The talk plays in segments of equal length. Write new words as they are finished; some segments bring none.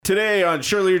Today on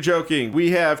Surely You're Joking, we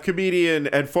have comedian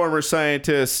and former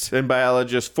scientist and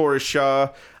biologist Forrest Shaw.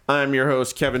 I'm your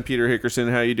host, Kevin Peter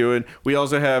Hickerson. How you doing? We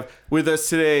also have with us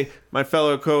today my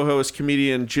fellow co-host,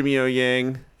 comedian Jimmy O.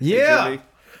 Yang. Yeah. Hey, Jimmy.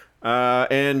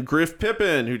 And Griff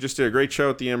Pippin, who just did a great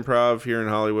show at the Improv here in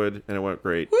Hollywood, and it went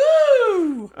great.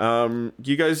 Woo!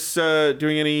 You guys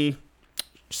doing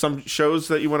some shows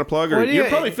that you want to plug? Or you're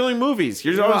probably filming movies.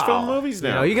 You're always filming movies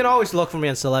now. You can always look for me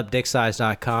on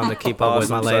celebdicksize.com to keep up with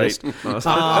my latest. Silicon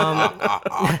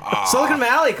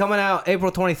Valley coming out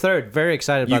April 23rd. Very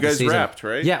excited about the season. You guys wrapped,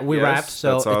 right? Yeah, we wrapped.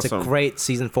 So it's awesome. a great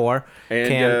season 4.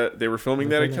 And they were filming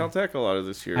that at Caltech a lot of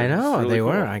this year. I know, really they cool.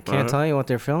 were. I can't tell you what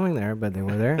they're filming there, but they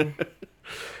were there.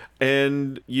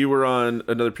 And you were on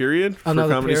Another Period for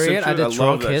Another Comedy Period. Central? I did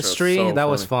Drunk History. So that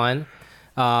was fun.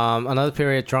 Another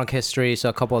Period, Drunk History. So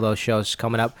a couple of those shows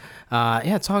coming up.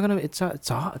 It's all gonna. It's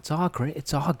all great.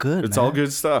 It's all good. It's man. all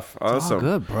good stuff. Awesome. It's all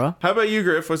good, bro. How about you,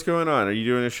 Griff? What's going on? Are you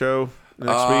doing a show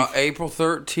next week? April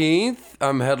 13th,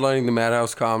 I'm headlining the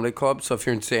Madhouse Comedy Club. So if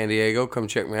you're in San Diego, come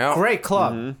check me out. Great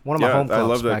club. Mm-hmm. One of my home clubs I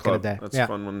love that back club. in the day. That's a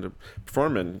fun one to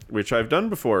perform in, which I've done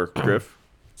before, Griff.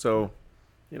 So,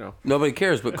 Nobody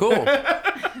cares, but cool.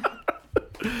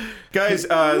 Guys,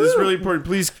 this is really important.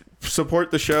 Please support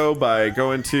the show by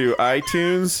going to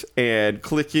iTunes and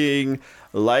clicking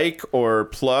like or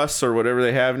plus or whatever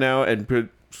they have now and put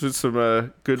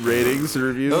some good ratings and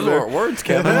reviews. Those aren't words,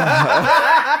 Kevin.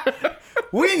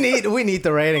 We need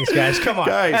the ratings, guys. Come on.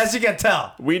 Guys, as you can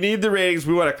tell. We need the ratings.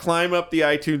 We want to climb up the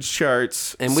iTunes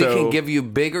charts. And we can give you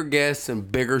bigger guests and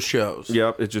bigger shows.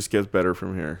 Yep, it just gets better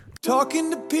from here.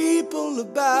 Talking to people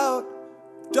about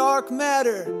dark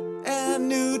matter and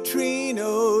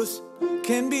neutrinos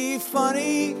can be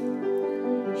funny.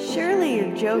 Surely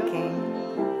you're joking.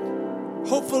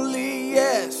 Hopefully,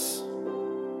 yes.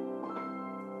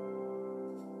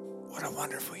 What a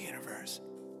wonderful universe.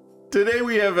 Today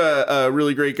we have a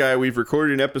really great guy. We've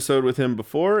recorded an episode with him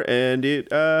before, and it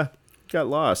got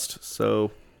lost.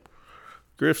 So,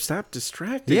 Griff, stop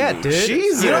distracting me. Yeah, dude.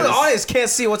 Jesus. You know the audience can't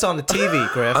see what's on the TV,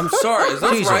 Griff. I'm sorry. Is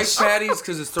those Jesus. rice patties?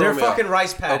 Because it's They're throwing me off. fucking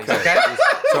rice patties, Okay. okay?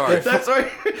 Sorry.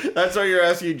 That's why you're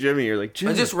asking Jimmy. You're like,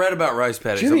 Jimmy, I just read about rice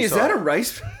patties. Jimmy, I'm is sorry. that a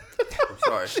rice? I'm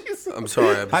sorry. I'm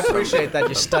sorry. I appreciate that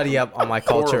you study up on my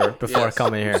culture Horrible. before Yes.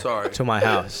 coming here Sorry. to my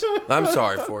house. I'm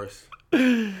sorry, Forrest. All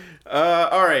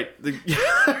right.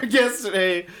 Our guest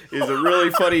today is a really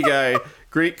funny guy.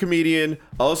 Great comedian.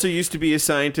 Also used to be a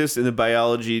scientist in the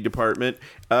biology department.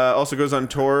 Also goes on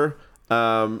tour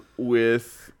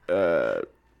with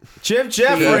Jim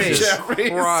Jeffries. Jesus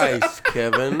Christ,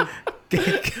 Kevin.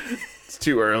 It's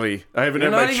too early. I haven't You're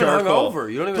had not my even charcoal.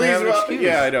 hungover. You don't even have an excuse.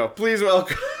 Yeah, I know. Please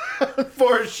welcome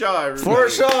Forrest Shaw. Everybody.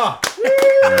 Forrest Shaw.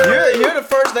 You're the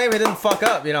first name he didn't fuck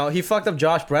up. You know, he fucked up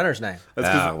Josh Brenner's name.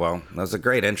 Well, that was a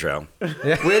great intro. We should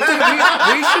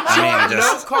draw just-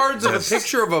 note cards of a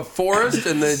picture of a forest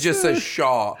and then it just says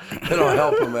Shaw. It'll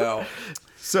help him out.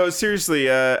 So seriously,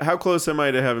 how close am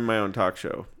I to having my own talk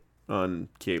show on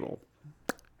cable?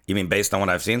 You mean based on what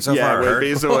I've seen so far? Or heard?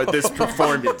 Based on this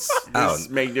performance, Oh. this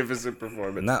magnificent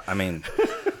performance. No, I mean,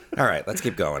 all right, let's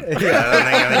keep going. But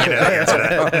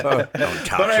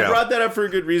I brought that up for a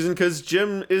good reason because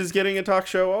Jim is getting a talk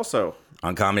show also.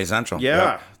 On Comedy Central.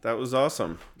 Yeah, Yep. that was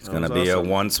awesome. It's going to be a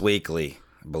once weekly.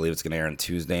 I believe it's going to air on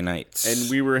Tuesday nights. And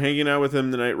we were hanging out with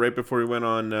him the night right before we went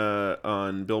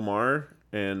on Bill Maher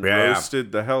and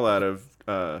roasted the hell out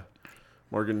of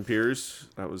Morgan Piers.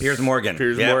 That was Piers Morgan.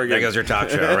 Piers Yep, Morgan. There goes your talk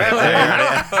show right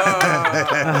there.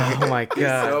 Oh my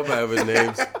god. So bad with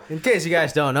names. In case you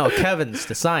guys don't know, Kevin's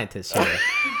the scientist here,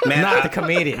 Man, not the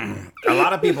comedian. a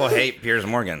lot of people hate Piers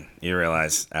Morgan. You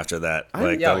realize after that,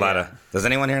 Does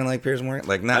anyone here like Piers Morgan?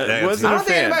 Like, not. I wasn't I a don't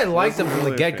think fan. anybody liked him Wasn't from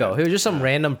the really a get-go. fan. He was just some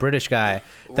random British guy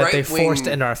that they Right-wing- forced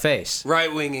into our face.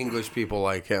 Right-wing English people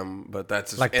like him, but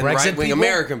that's Like and Brexit right-wing people?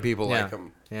 American people Yeah. like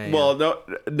him. Yeah, yeah. Well,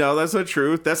 no, that's not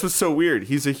true. That's what's so weird.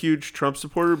 He's a huge Trump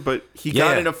supporter, but he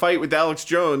got in a fight with Alex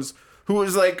Jones, who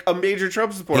was like a major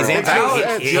Trump supporter. He's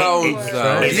Alex Jones,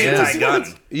 though. He's anti-gun.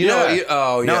 Yeah.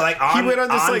 No, like on, He went on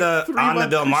this, on like, the 3-month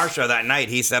Bill Maher show that night,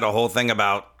 he said a whole thing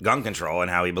about gun control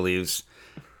and how he believes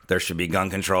there should be gun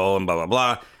control and blah blah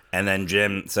blah. And then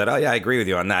Jim said, "Oh yeah, I agree with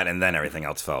you on that." And then everything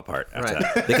else fell apart after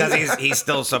that because he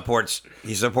still supports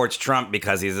Trump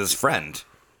because he's his friend.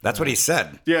 That's what he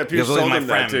said. Yeah, He goes, Piers "Well, he's told my him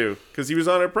that friend." too, because he was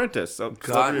on Apprentice. So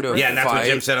Got into a Yeah, and that's what fight.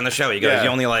 Jim said on the show. He goes, Yeah. "You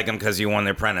only like him because you won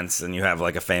the Apprentice, and you have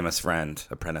like a famous friend,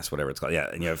 Apprentice, whatever it's called. Yeah,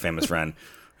 and you have a famous friend."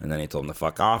 And then he told him to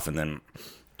fuck off, and then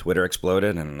Twitter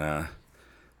exploded, and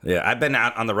yeah, I've been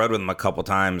out on the road with him a couple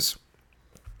times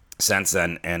since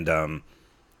then, and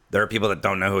there are people that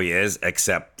don't know who he is,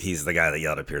 except he's the guy that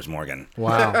yelled at Piers Morgan.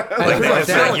 Wow. Like, they're just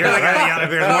like, you're the guy that yelled at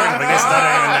Piers Morgan. Like, they still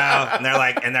don't even know.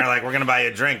 And they're like, we're gonna buy you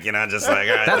a drink. You know, just like,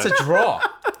 all right, That's a draw.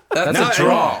 That's No, a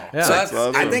draw. Yeah. So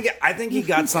that's, I think he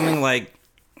got something like,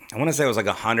 I want to say it was like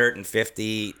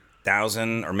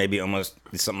 150,000 or maybe almost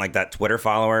something like that Twitter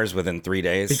followers within 3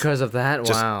 days. Because of that?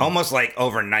 Just Wow. almost like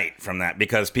overnight from that,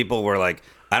 because people were like,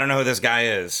 I don't know who this guy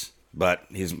is, but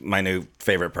he's my new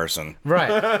favorite person. Right.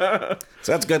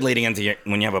 So that's good leading into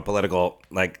when you have a political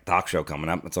like talk show coming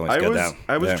up. It's always good.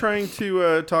 I was Yeah. trying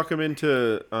to talk him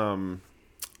into,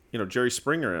 Jerry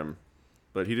Springer him,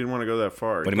 but he didn't want to go that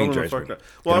far. What do you mean, Jerry Fuck Springer?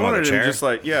 that. Well, I Hit him with wanted a him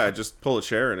chair? just pull a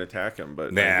chair and attack him,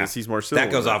 but I guess he's more civil.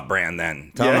 That goes with off brand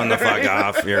then. Tell him to fuck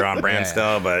off. You're on brand Yeah.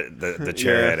 still, but the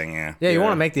chair Yeah. hitting, yeah. Yeah, you Yeah.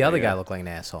 want to make the other guy look like an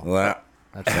asshole. Well,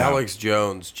 Alex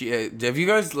Jones. Have you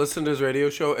guys listened to his radio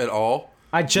show at all?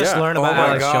 I just Yeah. learned Oh about my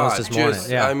Alex God! Jones this morning. Just,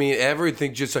 Yeah. I mean,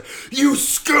 everything just like you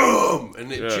scum, and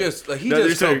it just like he No,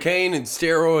 does there's a- cocaine and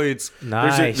steroids.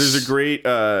 Nice. There's a great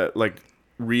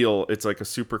reel. It's like a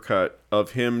supercut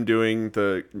of him doing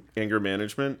the anger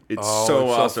management. It's so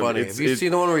awesome. funny. It's, Have you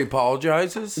seen the one where he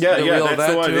apologizes? Yeah, The yeah, reel of that's the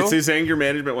that one. too? It's his anger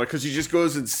management one because he just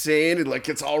goes insane and like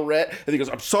gets all red and he goes,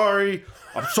 "I'm sorry,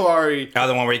 I'm sorry." oh,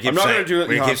 the one where he I'm keeps not saying, gonna do it.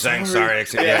 where he No, keeps I'm saying sorry.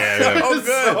 sorry. Yeah. Oh, Oh,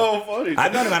 good. so funny.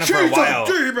 I've known about him for a She's while.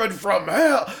 demon from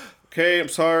hell. Okay, I'm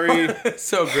sorry.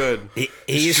 so good. He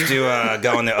used to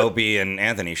go on the Opie and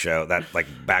Anthony show, that like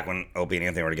back when Opie and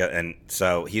Anthony were together, and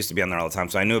so he used to be on there all the time.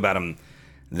 So I knew about him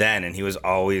then, and he was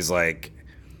always like,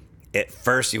 at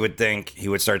first you would think he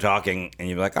would start talking, and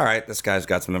you'd be like, all right, this guy's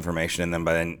got some information, and then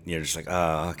by then you're just like,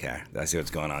 oh, okay, I see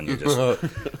what's going on. You just,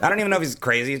 I don't even know if he's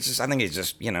crazy. It's just, I think he's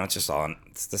just, it's just all,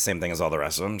 it's the same thing as all the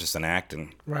rest of them, just an act and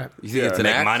right. You think it's an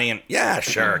make act? money and yeah,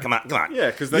 sure, come on.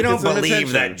 Yeah, 'cause that you don't gets them believe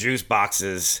attention. that juice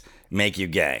boxes make you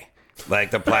gay.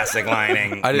 Like the plastic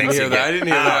lining. I didn't makes hear you that. gay. I didn't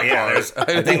hear Oh, that yeah, part. there's I a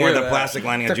didn't thing where hear the that. plastic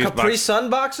lining The of juice Capri box. Sun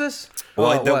boxes?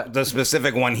 Well, what? the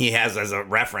specific one he has as a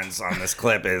reference on this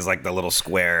clip is like the little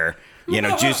square,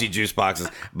 juicy juice boxes.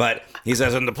 But he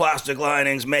says, and the plastic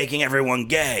lining's making everyone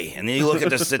gay. And then you look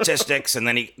at the statistics, and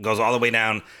then he goes all the way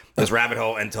down this rabbit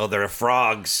hole until there are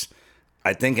frogs,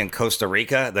 I think in Costa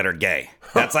Rica, that are gay.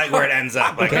 That's like where it ends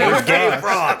up. Like, there's gay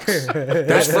frogs.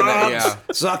 There's frogs yeah.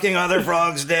 sucking other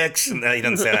frogs' dicks. And, he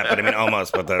doesn't say that, but I mean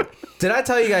almost. But the Did I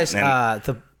tell you guys And-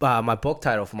 my book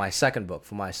title for my second book,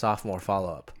 for my sophomore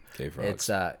follow-up? Gay frogs.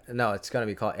 It's no, it's gonna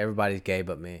be called "Everybody's Gay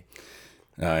But Me."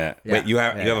 oh yeah. Yeah. Wait, you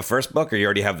have Yeah. a first book, or you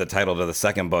already have the title to the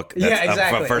second book? Yeah, That's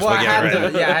exactly. First well, book I you ever had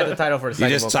written? I had the title for the You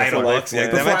second just book. title before, books. Yeah,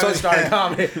 before I even started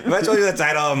comedy. If I told you the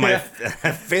title of my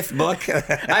fifth book,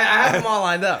 I have them all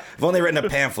lined up. I've only written a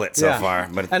pamphlet so far.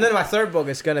 But And then my third book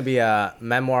is gonna be a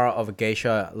memoir of a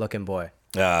geisha-looking boy.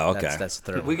 oh, okay. That's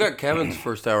the third We one. got Kevin's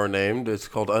first hour named. It's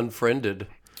called Unfriended.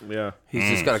 Yeah. He's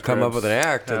just got to come up with an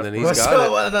act, and then he's Well, got so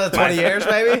it. what, another 20 years,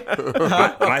 maybe?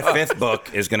 My fifth book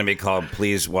is going to be called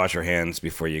 "Please Wash Your Hands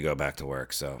Before You Go Back to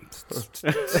Work." So,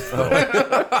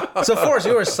 So, Forrest,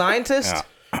 you were a scientist?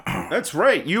 Yeah. That's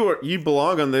right. You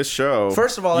belong on this show.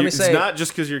 First of all, let me say- it's not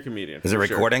just because you're a comedian. is it for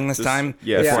sure. recording this time?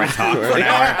 Yes. Before I Yeah. talk for an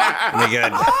hour, we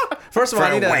good. First of all,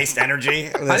 For I need to waste energy.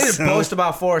 I need to boast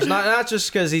about Forrest, not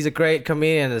just because he's a great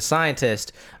comedian and a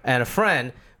scientist and a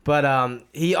friend, but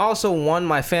he also won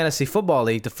my fantasy football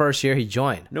league the first year he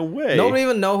joined. No way. Nobody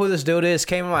even know who this dude is.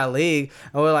 Came in my league,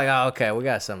 and we're like, oh, okay, we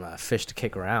got some fish to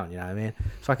kick around. You know what I mean?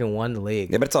 Fucking won the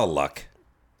league. Yeah, but it's all luck.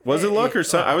 Was it luck or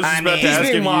science? I was just I about mean, to he's ask being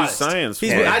if you used modest. science.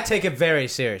 He's for being- it. I take it very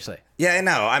seriously. Yeah,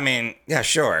 no. I mean, yeah,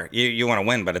 sure. You want to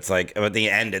win, but it's like at the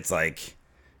end, it's like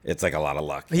a lot of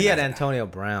luck. He you had know? Antonio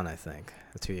Brown, I think,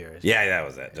 2 years. Yeah, that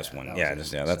was it. Just one. that Yeah, was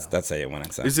just it, yeah. That's how you win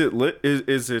it. So. Is it lit?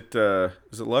 Is it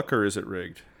luck or is it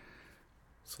rigged?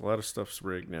 It's a lot of stuff's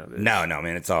rigged nowadays. No. I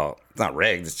mean, it's not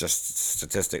rigged. It's just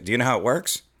statistic. Do you know how it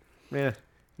works? Yeah.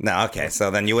 No. Okay.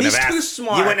 So then you wouldn't He's have too asked.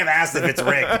 smart. You wouldn't have asked if it's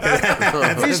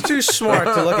rigged. He's too smart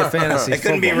to look at fantasy. It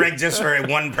couldn't be football. rigged just for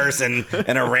one person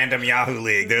in a random Yahoo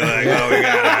league. They're like, oh, we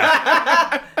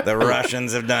got the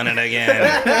Russians have done it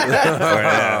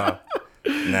again.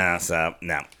 No. So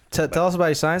no. Tell us about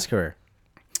your science career.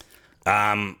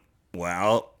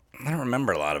 Well, I don't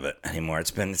remember a lot of it anymore.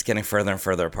 It's getting further and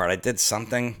further apart. I did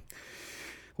something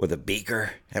with a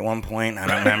beaker at one point. I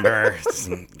don't remember.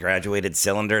 Some graduated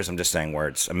cylinders. I'm just saying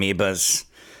words. Amoebas,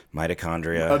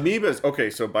 mitochondria. Amoebas. Okay,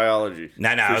 so biology. No,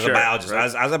 For I was sure, a biologist.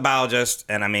 right? I was a biologist,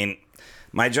 and I mean,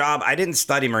 my job. I didn't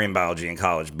study marine biology in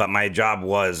college, but my job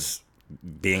was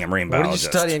being a marine What did you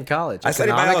biologist. study in college? I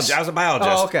studied Economics? biology. I was a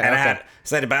biologist. Oh, okay. And I okay. had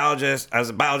studied biologist. I was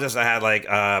a biologist. I had like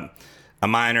a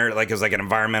minor, like it was like an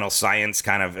environmental science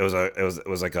kind of. It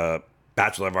was like a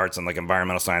Bachelor of Arts in like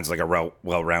environmental science, like a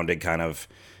well-rounded kind of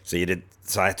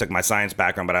So I took my science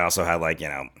background, but I also had like,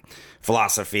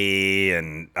 philosophy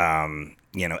and,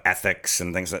 ethics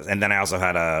and things. And then I also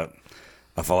had a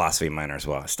philosophy minor as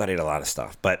well. I studied a lot of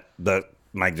stuff, but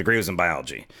my degree was in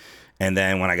biology. And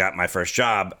then when I got my first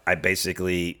job, I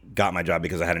basically got my job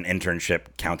because I had an internship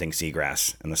counting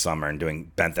seagrass in the summer and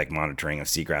doing benthic monitoring of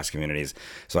seagrass communities.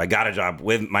 So I got a job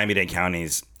with Miami-Dade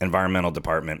County's environmental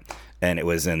department, and it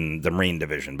was in the marine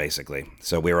division, basically.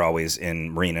 So we were always in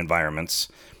marine environments,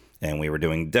 and we were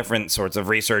doing different sorts of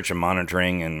research and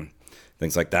monitoring and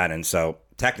things like that. And so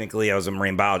technically I was a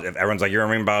marine biologist. If everyone's like, you're a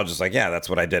marine biologist, like, yeah, that's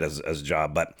what I did as a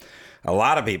job. But a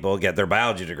lot of people get their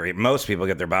biology degree. Most people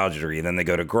get their biology degree. Then they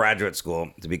go to graduate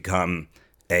school to become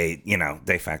a,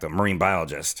 de facto marine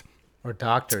biologist. Or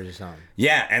doctors or something.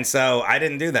 Yeah, and so I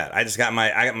didn't do that. I got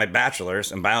my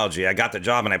bachelor's in biology. I got the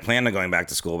job, and I planned on going back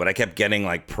to school, but I kept getting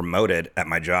like promoted at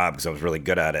my job because I was really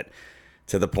good at it,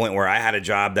 to the point where I had a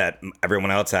job that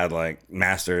everyone else had like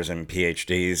masters and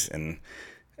PhDs,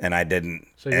 and I didn't.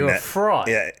 So you're a fraud.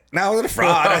 Yeah, no, I wasn't a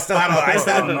fraud. I still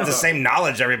had the same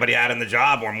knowledge everybody had in the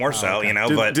job, or more so,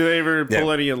 But do they ever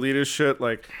pull any elitist shit?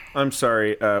 Like, I'm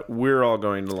sorry, we're all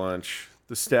going to lunch.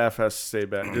 The staff has to stay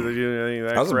back. Do they do anything like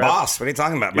that? I was a boss. What are you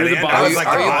talking about? By You're the the end, boss. I was like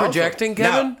Are the you boss. projecting,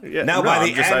 Kevin? No, by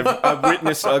the end, I've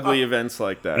witnessed ugly events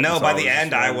like that. No, So by the just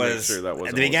end, wanted I to make was sure that at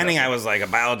wasn't the what beginning. I happening. was like a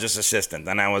biologist assistant,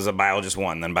 then I was a biologist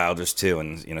 1, then biologist 2,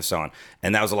 and so on.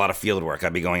 And that was a lot of field work.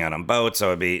 I'd be going out on boats. I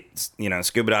would be,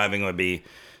 scuba diving would be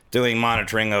doing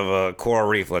monitoring of a coral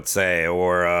reef, let's say,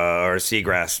 or a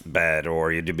seagrass bed,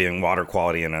 or you'd be doing water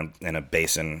quality in a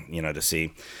basin, to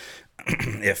see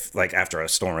if, like, after a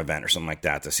storm event or something like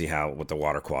that, to see what the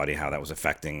water quality, how that was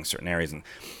affecting certain areas. And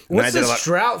What's this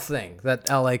drought thing that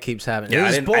LA keeps having? Yeah, This I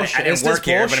is didn't bullshit. Is this work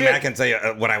here, but I mean, I bullshit? can tell you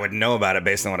what I would know about it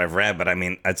based on what I've read. But I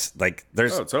mean, it's like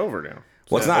there's. Oh, it's over now.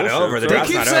 Well, it's not over. The They drought's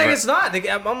keep not saying over. it's not.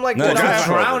 I'm like, No, dude, the I'm drought's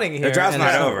not drowning over. here. The drought's and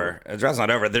not it's over. The drought's not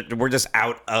over. We're just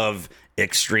out of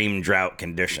extreme drought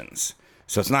conditions.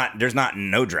 So it's not. There's not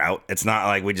no drought. It's not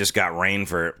like we just got rain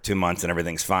for 2 months and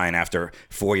everything's fine after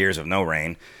 4 years of no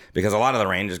rain, because a lot of the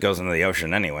rain just goes into the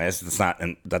ocean anyways. It's not.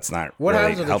 And that's not. What really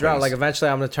happens with the helping drought? us. Like, eventually,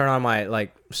 I'm gonna turn on my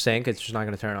sink. It's just not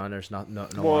gonna turn on. There's no Well,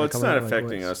 water it's coming not in, like,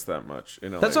 affecting what's- us that much.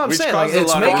 That's what I'm which saying, causes like, a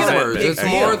it's lot making of it- Farmers. big It's deal.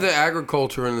 more the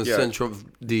agriculture in the Yeah. Central Have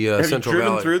you Central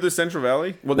driven Valley. through the Central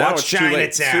Valley? Well, Watch now it's too late. Chinatown.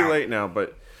 It's too late now,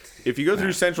 but if you go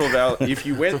through Central Valley, if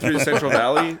you went through the Central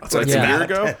Valley like Yeah. a year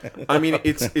ago, I mean,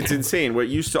 it's insane. What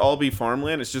used to all be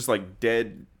farmland, it's just like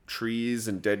dead trees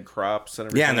and dead crops and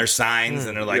everything. Yeah, and there's signs,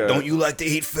 and they're like, Yeah. "Don't you like to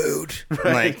eat food?"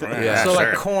 I'm like, Yeah. So, like,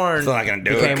 sure. corn Still not gonna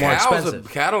do became it. more Cows, expensive. the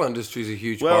cattle industry is a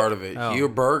huge Well, part of it. oh. Your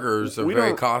burgers are We very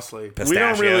don't- costly. We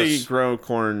don't really Pistachios. grow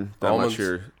corn that Almonds. much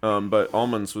here, but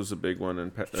almonds was a big one,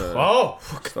 and Oh,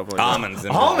 stuff like that. Almonds.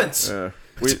 and- almonds.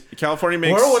 California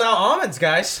makes We're without almonds,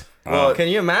 guys. Well, Can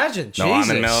you imagine? No Jesus.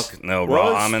 almond milk. No Well, raw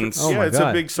it's- almonds. Oh yeah, my it's God.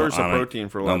 a big source No of almond- protein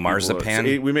for a no lot of people.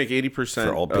 marzipan We make 80%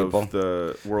 for old people. of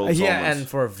the world's Yeah, almonds. and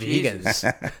for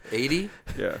vegans. 80?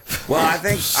 Yeah. Well,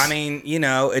 I mean,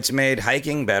 it's made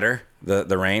hiking better.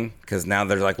 The rain, because now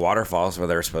there's like waterfalls where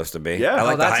they're supposed to be. Yeah. I like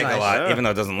Oh, to that's hike nice. a lot, Yeah. even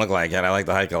though it doesn't look like it. I like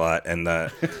to hike a lot, and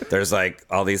there's like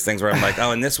all these things where I'm like, oh,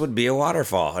 and this would be a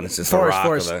waterfall, and it's just a rock.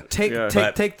 Forrest, with a, take Yeah. take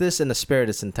But- take this in the spirit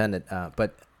it's intended.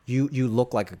 But you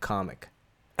look like a comic.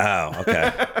 oh,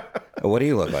 okay. What do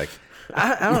you look like?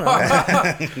 I don't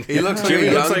know. He looks like Jimmy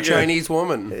a looks young like a- Chinese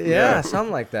woman. Yeah,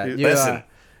 something like that. You, Listen,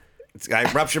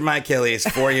 I ruptured my Achilles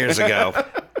 4 years ago.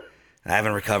 I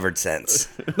haven't recovered since.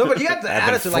 no, but you got the I've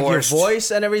been attitude, like your forced.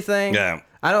 voice and everything. Yeah.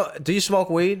 I don't. Do you smoke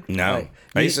weed? No. Like,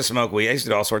 I used to smoke weed. I used to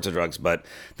do all sorts of drugs, but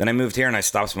then I moved here and I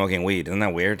stopped smoking weed. Isn't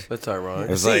that weird? That's ironic.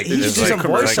 It was See, like, you it should was do some like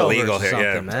voiceovers legal or here. something,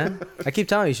 Yeah. man. I keep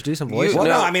telling you, you should do some voiceovers. Well, no,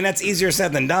 No. I mean, that's easier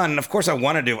said than done. Of course, I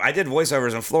want to do. I did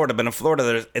voiceovers in Florida, but in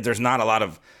Florida, there's not a lot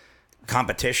of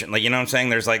competition. Like, you know what I'm saying?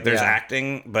 There's Yeah.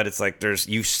 acting, but it's like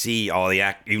you see all the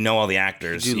all the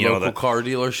actors. Do you know local car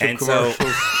dealership and so-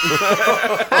 commercials.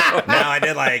 Now I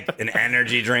did like an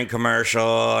energy drink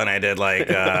commercial, and I did like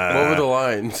What were the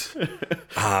lines?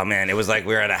 oh man, it was like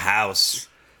we were at a house,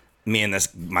 me and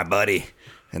my buddy.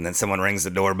 And then someone rings the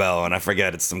doorbell, and I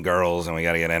forget it's some girls, and we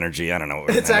got to get energy. I don't know.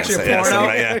 What It's actually a porno?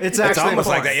 It's actually almost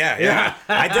porn. like that. Yeah.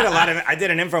 I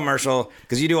did an infomercial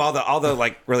because you do all the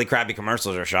like really crappy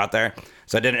commercials are shot there.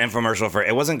 So I did an infomercial for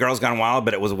it wasn't Girls Gone Wild,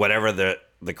 but it was whatever the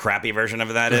crappy version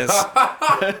of that is.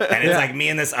 And it's like me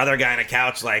and this other guy on a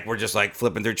couch, like we're just like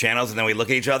flipping through channels, and then we look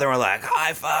at each other, and we're like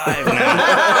high five, and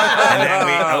then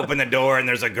we open the door, and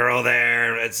there's a girl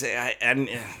there.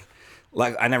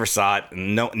 Like I never saw it.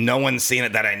 No one's seen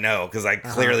it that I know, because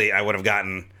clearly I would have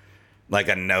gotten like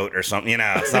a note or something,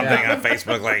 something on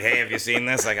Facebook like, "Hey, have you seen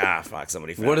this?" Like, fuck,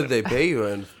 somebody found What it. did they pay you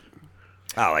in?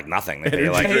 Oh, like nothing. They pay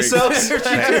you like Pesos? they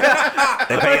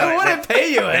pay you What like, did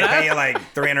pay you? they pay you like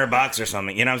 $300 or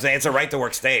something. You know what I'm saying? It's a right to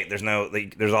work state. There's no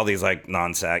there's all these like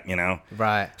non-sec, you know.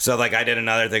 Right. So like I did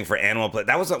another thing for Animal Planet.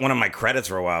 That was one of my credits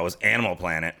for a while. Was Animal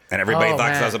Planet, and everybody Oh, thought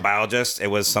 'cause I man. was a biologist, it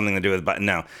was something to do with. But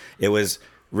no, it was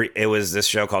this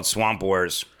show called Swamp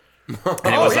Wars. And it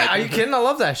Oh was yeah, like, are you kidding? I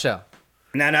love that show.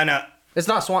 no. It's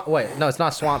not Swamp. Wait, no, it's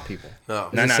not Swamp People. No.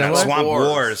 No. similar? Swamp Wars.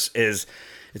 Wars is.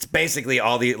 It's basically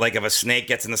all the like if a snake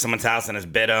gets into someone's house and has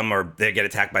bit them, or they get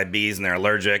attacked by bees and they're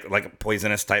allergic, like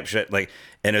poisonous type shit. Like,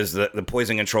 and it was the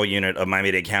poison control unit of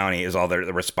Miami-Dade County is all the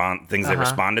things they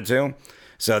responded to.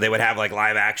 So they would have like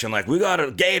live action, like we got a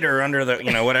gator under the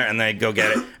whatever, and they'd go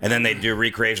get it, and then they'd do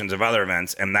recreations of other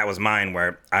events. And that was mine,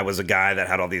 where I was a guy that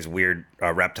had all these weird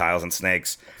reptiles and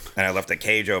snakes, and I left a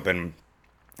cage open,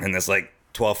 and this like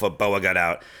 12-foot boa got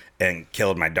out and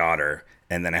killed my daughter.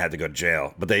 And then I had to go to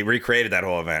jail. But they recreated that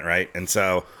whole event, right? And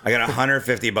so I got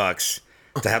 $150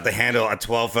 to have to handle a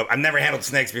 12-foot. I've never handled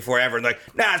snakes before ever. And like,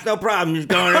 nah, it's no problem. Just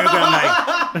going there. I'm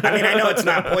like, I mean, I know it's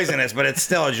not poisonous, but it's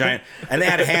still a giant. And they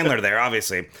had a handler there,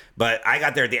 obviously. But I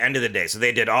got there at the end of the day. So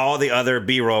they did all the other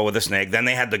B-roll with the snake. Then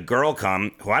they had the girl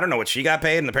come, who I don't know what she got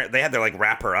paid. And they had to like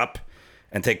wrap her up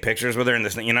and take pictures with her. And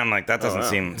this, I'm like, that doesn't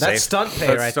seem safe. That's stunt pay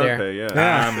That's right stunt there. pay,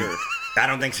 yeah. Sure. I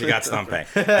don't think she got stump pay.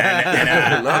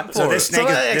 And, so this snake,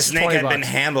 So that this snake had been $20.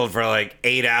 handled for like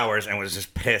 8 hours and was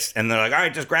just pissed. And they're like, all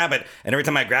right, just grab it. And every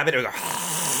time I grab it, it would go,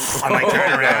 I'm like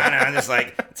turning around, and I'm just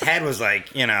like, its head was like,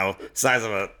 size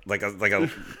of a I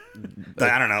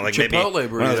don't know, like maybe Chipotle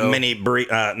one of those burrito. mini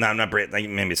burrito. No, not burrito. Like,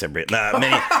 maybe I said burrito.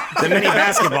 The mini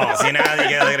basketballs. You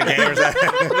get like a game or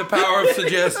something. The power of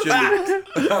suggestion.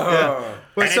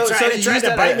 And so it you tried used to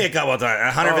that bite at- me a couple of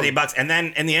times, $150, and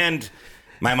then in the end,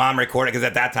 my mom recorded because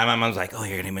at that time my mom was like, "Oh,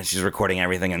 you're gonna," she's recording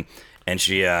everything, and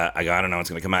she, I go, "I don't know what's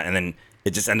gonna come out," and then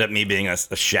it just ended up me being a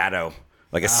shadow,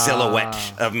 like a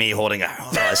silhouette of me holding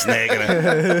a snake, and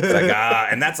it's like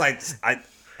and that's like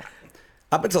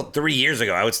up until 3 years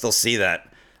ago, I would still see that.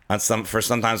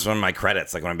 Sometimes one of my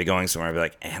credits, like when I'd be going somewhere, I'd be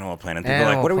like Animal Planet. People are like,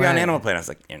 Animal "What are we on Planet. Animal Planet?" I was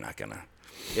like, "You're not gonna."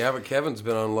 Yeah, but Kevin's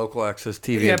been on local access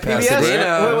TV. Yeah, in PBS.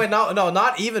 Pasadena. Wait, no,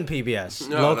 not even PBS.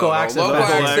 No, local no, access. Local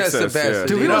Local access at access, yeah. Pasadena.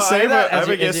 Do we don't say that I have as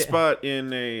a you- guest as you- spot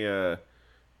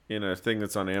in a thing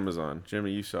that's on Amazon.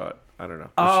 Jimmy, you saw it. I don't know.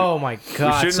 Oh my We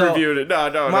God! shouldn't So, review it.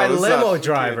 No. my let's limo not.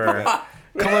 driver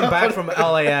coming back from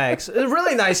LAX, a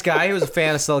really nice guy. He was a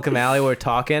fan of Silicon Valley. We were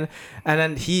talking, and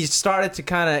then he started to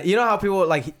kind of, how people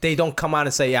like they don't come out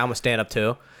and say, "Yeah, I'm a stand-up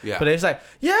too." Yeah. But it's like,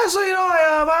 yeah, so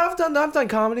I've done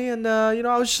comedy, and I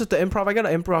was just at the improv. I got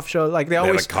an improv show. Like they They have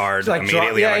always a card. like,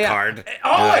 Immediately have a card.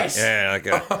 Always. Yeah, like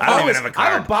I don't even have a I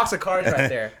have card. a box of cards right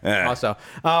there. Yeah. Also,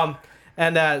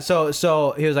 and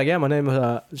so he was like, yeah, my name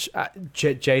is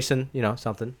Jason,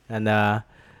 something, and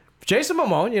Jason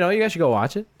Momoa. You guys should go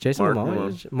watch it. Jason Mark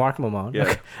Momoa. Momoa. Mark Momoa.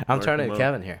 Yeah, I'm Mark turning to Momoa.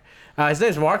 Kevin here. His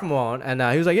name's Mark Momoa, and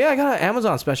he was like, yeah, I got an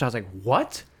Amazon special. I was like,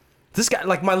 what? This guy,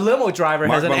 like my limo driver,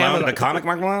 Mark has an Malone, Amazon. the comic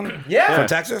Mark Malone? Yeah. From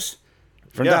Texas?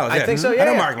 From Yeah. Dallas, I yeah. think so, I yeah,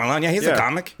 know yeah. Mark Malone. Yeah, he's Yeah. a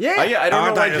comic. Yeah. I don't I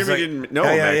know thought why it was Jimmy like- didn't know Yeah,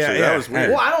 him, yeah, actually. yeah, That was yeah. weird.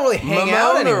 Well, I don't really hang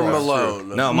out Mamone or anymore.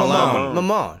 Malone? No, Malone.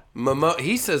 Mamone. Mamone.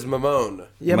 He says Mamone.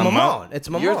 Yeah, Mamone? Mamone. It's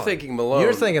Mamone. You're thinking Malone.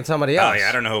 You're thinking somebody else. Oh, yeah,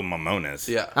 I don't know who Mamone is.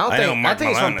 Yeah. I don't I think. know I Mark think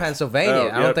he's Malone from is. Pennsylvania. Oh,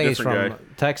 I don't yep, think he's different from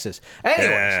guy. Texas. Anyways,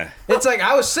 Yeah. it's like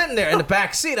I was sitting there in the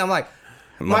back seat. I'm like,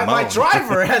 my Mamone.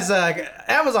 driver has a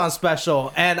Amazon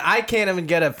special, and I can't even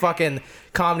get a fucking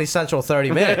Comedy Central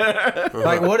 30-minute.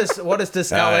 Like, what is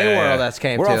this LA world that's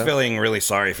came We're to? all feeling really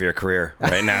sorry for your career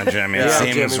right now, Jimmy. It Yeah,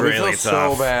 seems Jimmy, we really feel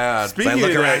tough. so bad. It's like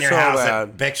look around your so house bad.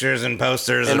 at pictures and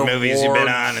posters And of movies you've been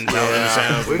awards. on and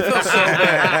television We shows. feel so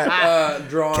bad.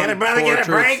 Drawing Can a brother get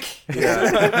a portraits.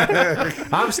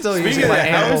 break? I'm still Speaking using of my that,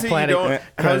 Animal Planet.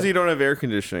 how is he don't have air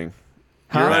conditioning?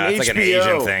 You're on It's like an HBO,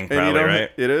 Asian thing, and you probably, don't- right?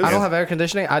 It is? I don't have air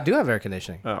conditioning. I do have air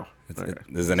conditioning. Oh. Okay.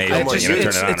 There's an Asian It's, thing. just, You don't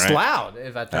it's, turn it on, it's right? loud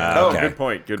if I turn it Oh, on. Okay. good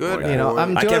point. Good Good. point. You know,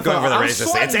 I'm I doing kept it for going for the I'm racist thing.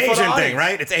 sweating It's for the Asian thing, audience.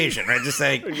 right? It's Asian, right? Just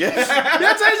say Yeah,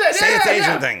 it's Asian. Say yeah, it's yeah, Asian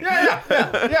yeah.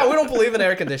 thing. Yeah, we don't believe in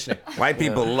air conditioning. white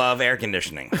people love air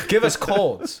conditioning. Give us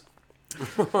colds.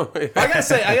 I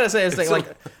gotta say this thing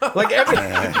like every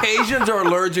Asians are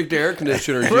allergic to air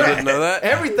conditioners. You didn't know that?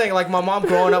 everything. Like my mom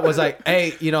growing up was like,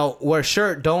 hey, wear a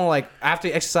shirt. Don't after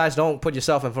you exercise, don't put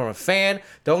yourself in front of a fan.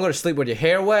 Don't go to sleep with your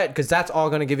hair wet because that's all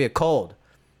gonna give you a cold.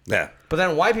 Yeah. But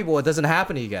then white people, it doesn't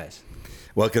happen to you guys.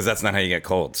 Well, because that's not how you get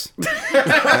colds. No,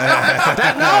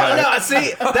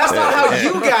 see, that's not how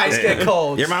you guys get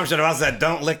colds. Your mom should have also said,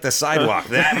 "Don't lick the sidewalk."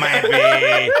 That might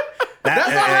be.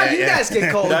 That's not how you guys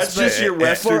get colds. That's but just your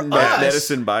Western for us-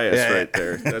 medicine bias Yeah. right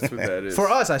there. That's what that is. For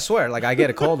us, I swear, like I get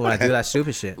a cold when I do that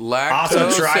stupid shit. Lactose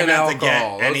Also, try and not to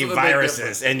alcohol. get Those any are the big viruses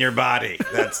difference. in your body.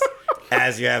 That's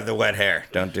as you have the wet hair.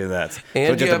 Don't do that. And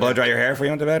So did you you have to blow have- dry your hair before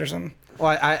you went to bed or something?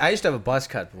 Well, I used to have a buzz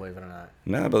cut, believe it or not.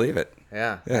 No, I believe it.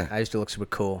 Yeah. Yeah. I used to look super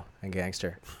cool and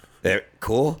gangster. They're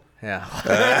cool. Yeah.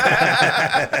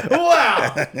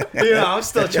 Wow. I'm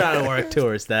still trying to work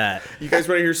towards that. You guys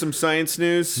want to hear some science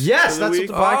news? Yes, for the that's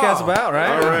week? what the podcast's about, right?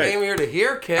 All right. I came here to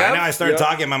hear, Kev. I know I started Yep.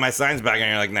 talking about my science back, and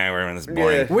you're like, "Nah, we're in this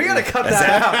boring." Yeah. We gotta cut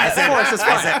that out. I said, Of course, it's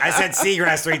fine. I said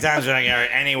seagrass 3 times. You're like, all right,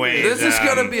 anyways. This is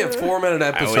gonna be a 4-minute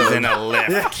I was episode. in a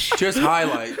lift. Just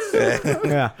highlights.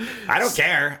 Yeah. I don't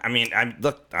care. I mean,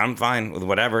 I'm fine with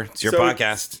whatever. It's your So-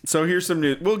 podcast. So here's some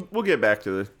news. We'll get back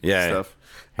to the Yeah. stuff.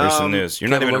 Here's some news. You're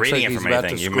not Kevin even looks reading like it he's from about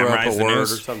anything. to You screw up memorize a the word or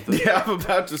news. something. Yeah, I'm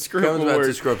about to screw Kevin's up about to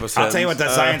words. screw up a I'll sentence. tell you what the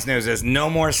science news is. No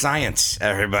more science,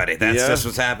 everybody. That's Yeah. just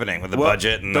what's happening with the Well,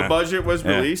 budget. And the budget was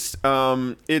yeah. released.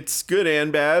 It's good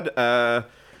and bad.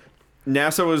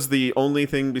 NASA was the only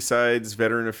thing besides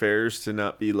Veteran Affairs to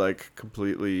not be like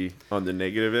completely on the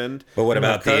negative end. But what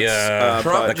about Cuts, the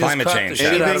Trump the just climate cut the change? shit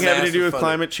out of Anything having to NASA do with funding.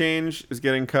 climate change is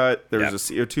getting cut. There was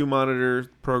Yeah. a CO2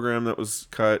 monitor program that was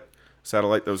cut.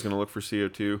 Satellite that was going to look for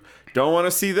CO2. Don't want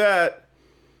to see that.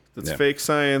 That's Yeah. fake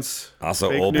science. Also,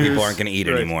 Fake old news. people aren't going to eat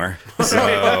Right. anymore. So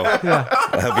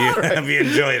I hope you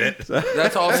enjoyed it.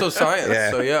 That's also science. Yeah.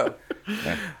 So yeah.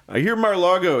 I hear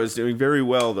Mar-Lago is doing very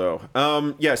well, though.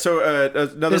 Yeah, so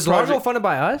another Is Largo project. funded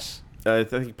by us? I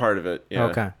think part of it. Yeah.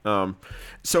 Okay.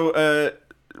 So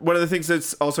one of the things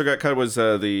that's also got cut was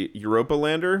the Europa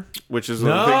lander, which is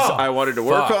one of the No. things I wanted to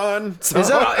work Fuck. on. So, Is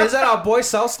that our boy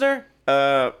Seltzner?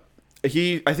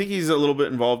 I think he's a little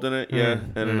bit involved in it. Yeah,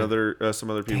 and another some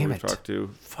other people Damn we've it. talked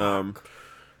to.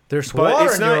 There's But water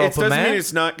it's in not. It Europa, doesn't man. mean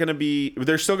it's not going to be.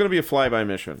 There's still going to be a flyby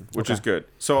mission, which is good.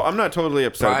 So I'm not totally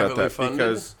upset about Privately that funded?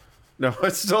 because no,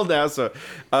 it's still NASA.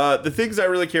 The things I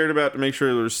really cared about to make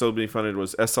sure there was still being funded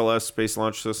was SLS, Space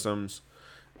Launch Systems.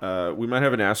 We might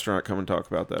have an astronaut come and talk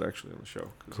about that actually on the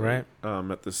show. 'Cause Right. I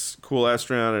met this cool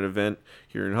astronaut at an event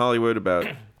here in Hollywood about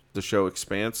the show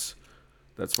Expanse.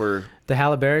 That's where The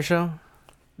Halle Berry show?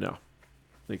 no,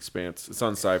 The Expanse. It's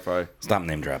on Sci-Fi. Stop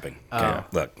name dropping. Okay.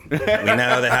 Look, we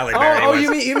know that Halle Berry Oh, was.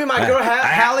 you mean my girl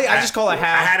Hallie? I just call her I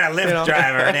Hal. had a Lyft you know?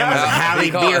 driver. Her name was Halle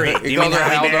He called- Berry. he Do you called mean her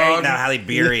Halle Hal Berry? Dog? No, Halle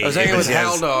Berry. I was thinking it was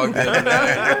Yes. Hal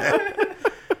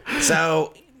Dog.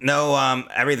 So no,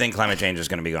 everything climate change is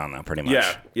going to be gone though, pretty much.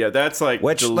 Yeah, that's like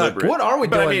Which, look, deliberate. What are we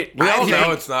But I doing? mean, We all think-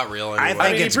 know it's not real I anyway.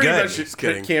 think he it's pretty good. much Just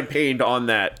kidding. campaigned on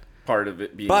that part of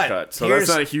it being But cut, so here's-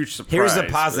 that's not a huge surprise. Here's the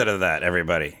positive of that,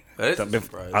 everybody. That is So a bef-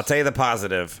 surprise. I'll tell you the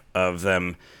positive of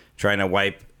them trying to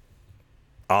wipe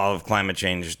all of climate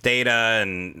change data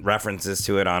and references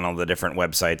to it on all the different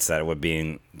websites that would be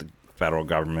in the federal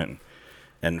government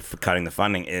and cutting the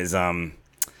funding is,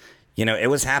 it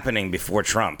was happening before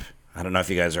Trump. I don't know if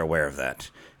you guys are aware of that.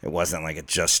 It wasn't like it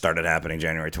just started happening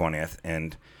January 20th.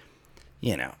 And,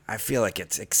 I feel like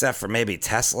it's, except for maybe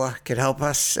Tesla could help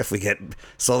us if we get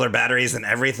solar batteries and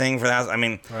everything for the house. I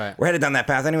mean, Right. we're headed down that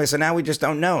path anyway. So now we just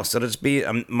don't know. So it'll just be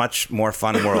a much more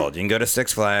fun world. You can go to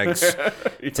Six Flags,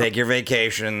 take your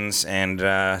vacations, and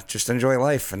just enjoy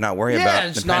life and not worry Yeah, about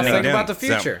and just not impending think about the doom.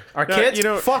 So- future. Our No, kids, you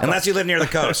know, fuck 'em. unless you live near the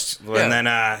coast, and then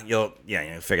you'll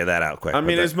figure that out quick. I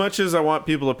mean, But as much as I want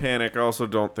people to panic, I also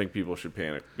don't think people should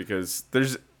panic because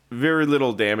there's very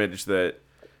little damage that.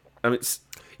 I mean,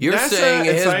 You're NASA saying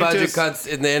and his budget scientists- cuts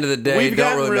in the end of the day we've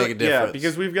don't gotten really make a difference. Yeah,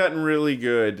 because we've gotten really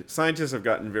good. Scientists have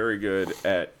gotten very good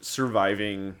at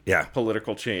surviving Yeah.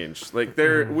 political change. Like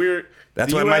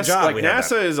That's the what my US, job, Like we have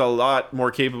NASA is a lot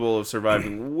more capable of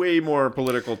surviving way more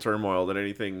political turmoil than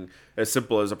anything as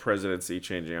simple as a presidency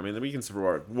changing. I mean, we can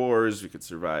survive wars. We could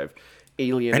survive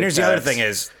alien. And here's the other attacks. thing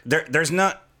is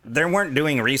they weren't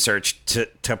doing research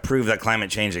to prove that climate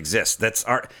change exists. That's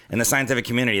in the scientific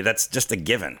community. That's just a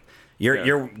given.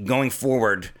 You're going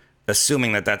forward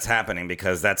assuming that that's happening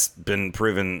because that's been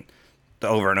proven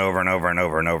over and over and over and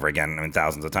over and over again. I mean,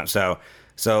 thousands of times. So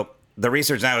the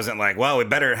research now isn't like, well, we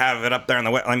better have it up there in the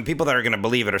web. I mean, people that are going to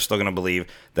believe it are still going to believe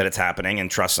that it's happening and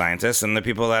trust scientists, and the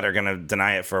people that are going to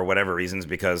deny it for whatever reasons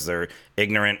because they're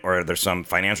ignorant or there's some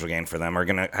financial gain for them are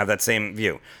going to have that same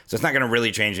view. So it's not going to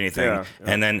really change anything. Yeah.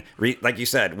 And then, like you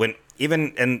said,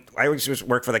 I always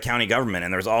work for the county government,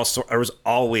 and there was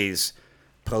always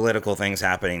political things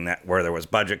happening where there was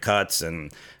budget cuts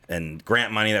and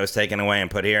grant money that was taken away and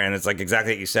put here, and it's like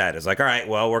exactly what you said. It's like, all right,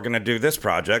 well, we're going to do this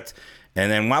project,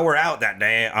 and then while we're out that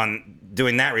day on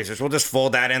doing that research, we'll just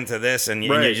fold that into this, and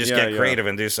you Right, just yeah, get yeah. creative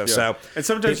and do stuff. Yeah. So, and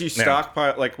sometimes you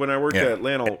stockpile. Like when I worked Yeah. at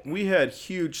Atlanta, we had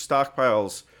huge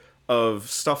stockpiles of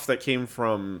stuff that came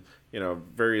from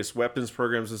various weapons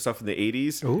programs and stuff in the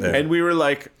 80s. And we were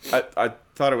like, I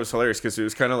thought it was hilarious because it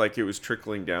was kind of like it was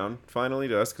trickling down finally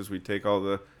to us because we take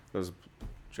all those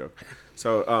joke.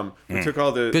 So we took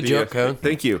all the Good joke, Kevin.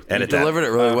 Thank you. You Edit that. delivered it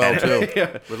really well too,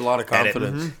 with a lot of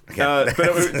confidence. But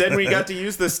then we got to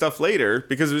use this stuff later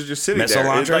because it was just sitting Missile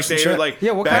there. It's launchers like and they were shit? like,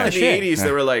 Yeah, what back kind of in shit? the 80s,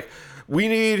 they were like, we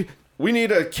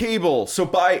need a cable, so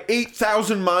buy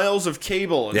 8,000 miles of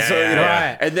cable. And Yeah, so, yeah, you know,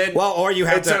 yeah. and then Well, or you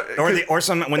have and to, so- or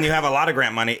some when you have a lot of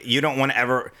grant money, you don't want to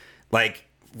ever like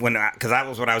because that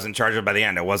was what I was in charge of by the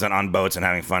end. I wasn't on boats and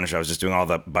having fun. I was just doing all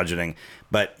the budgeting.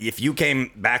 But if you came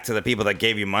back to the people that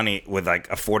gave you money with like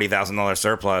a $40,000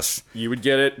 surplus, you would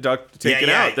get it taken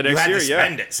out the next you had year. to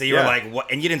spend it. So you were like,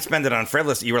 what? And you didn't spend it on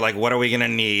frivolous. You were like, what are we gonna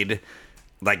need?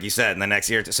 Like you said, in the next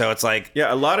year. So it's like,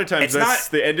 yeah, a lot of times It's that's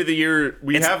not- the end of the year.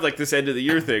 We it's- have like this end of the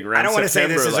year thing. Around I don't want to say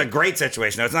this September, is a great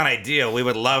situation. No, it's not ideal. We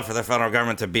would love for the federal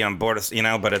government to be on board,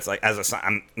 but it's like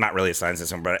I'm not really a science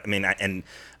system, but I mean, and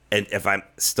if I'm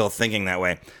still thinking that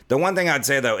way, the one thing I'd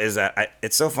say though is that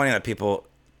it's so funny that people.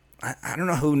 I don't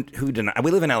know who deny.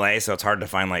 We live in LA, so it's hard to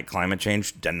find like climate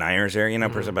change deniers here,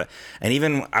 person. But and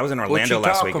even I was in What Orlando you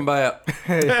last week. talking about?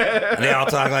 They all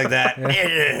talk like that. Come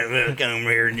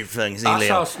here and you fucking see I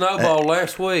saw Leo. Snowball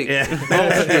last week. Yeah,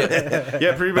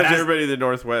 pretty much I was- everybody in the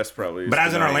Northwest probably. But I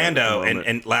was in denying it at the Orlando moment.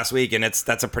 and last week, and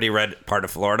that's a pretty red part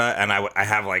of Florida, and I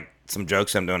have like some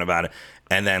jokes I'm doing about it,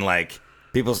 and then like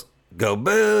people go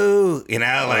boo, like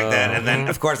that, and then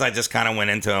of course I just kind of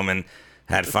went into them and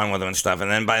had fun with them and stuff, and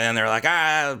then by then they were like,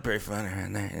 that was pretty funny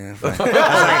right there. Yeah, funny.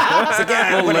 I was like,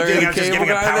 yeah, what are you Larry doing? the I was just Cable giving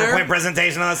a Guy there? PowerPoint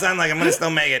presentation on the sun, like I'm gonna still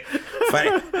make it funny.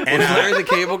 And Was Larry the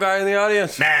Cable Guy in the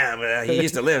audience? nah, but he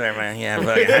used to live there, man. Yeah,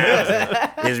 fucking house.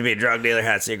 He used to be a drug dealer,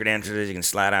 had secret entrances. You can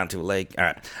slide out to a lake. All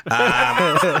right.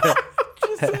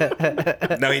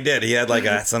 No, he did. He had like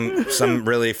some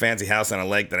really fancy house on a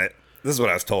lake this is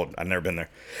what I was told. I've never been there.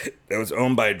 It was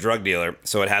owned by a drug dealer,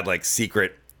 so it had like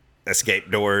secret escape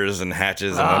doors and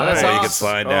hatches and that's so you could awesome.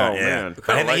 slide down. Oh, Yeah. man.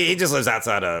 But I think he just lives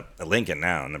outside of Lincoln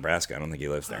now in Nebraska. I don't think he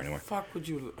lives there anymore. Fuck would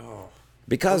you? Oh,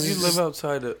 Because you live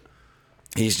outside it.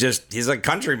 he's a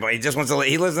country boy. He just wants to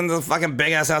he lives in the fucking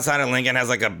big ass outside of Lincoln, has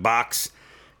like a box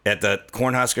at the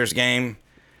Cornhuskers game.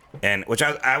 And which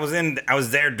I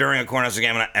was there during a Cornhuskers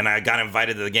game and I got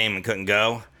invited to the game and couldn't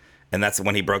go. And that's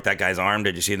when he broke that guy's arm.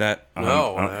 Did you see that?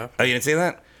 No. Oh, you didn't see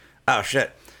that? Oh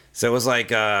shit. So it was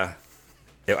like I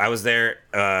was there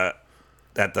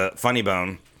at the Funny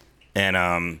Bone,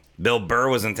 and Bill Burr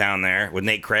was in town there with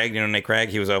Nate Craig. You know Nate Craig?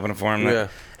 He was opening for him. Yeah.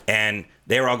 And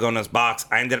they were all going to this box.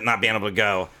 I ended up not being able to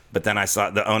go, but then I saw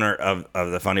the owner of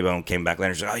the Funny Bone came back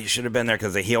later and said, "Oh, you should have been there,"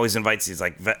 because he always invites these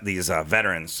like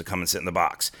veterans to come and sit in the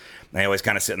box. And they always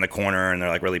kind of sit in the corner, and they're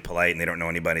like really polite, and they don't know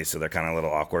anybody, so they're kind of a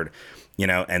little awkward.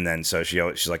 And then so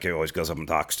she's like, he always goes up and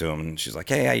talks to him, and she's like,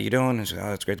 "Hey, how you doing?" And she's like,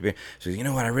 "Oh, it's great to be here." She goes, "You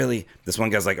know what? This one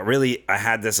guy's like, I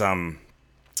had this,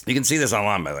 you can see this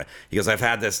online, by the way. He goes, I've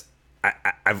had this,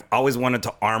 I've always wanted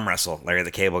to arm wrestle Larry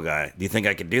the Cable Guy. Do you think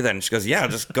I could do that?" And she goes, "Yeah,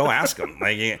 just go ask him."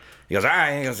 Like, he goes, "All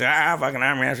right." He goes, "I'll fucking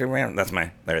arm wrestle." That's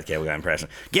my Larry the Cable Guy impression.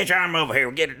 "Get your arm over here,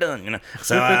 we'll get it done,"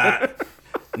 So,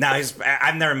 now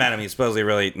I've never met him. He's supposedly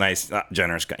really nice,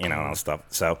 generous, all that stuff.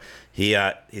 So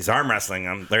he's arm wrestling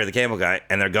him, Larry the Cable Guy,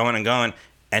 and they're going and going,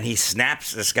 and he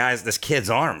snaps this kid's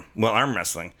arm while arm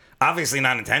wrestling. Obviously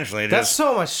not intentionally. That's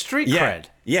so much street cred.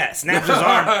 Yeah, snaps his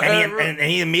arm, and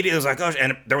he immediately was like, "Oh!"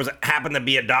 And there happened to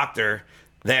be a doctor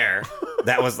there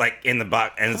that was like in the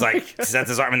buck, and it's like sets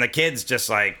his arm, and the kid's just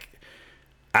like,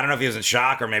 I don't know if he was in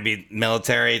shock or maybe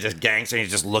military, just gangster.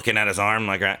 He's just looking at his arm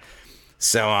like that.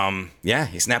 So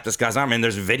he snapped this guy's arm, and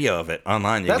there's video of it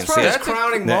online. You That's can probably see his it.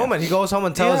 crowning moment. He goes home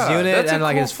and tells his Yeah, unit that's a and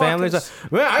like cool his family. He's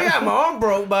fucking- like, "Man, I got my arm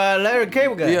broke by Larry the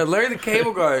Cable Guy." Yeah, Larry the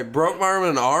Cable Guy broke my arm in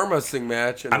an arm wrestling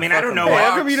match. I mean, I don't know Hey, why.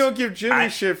 how come you don't give Jimmy I-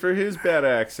 shit for his bad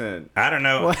accent? I don't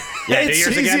know. Yeah, do It's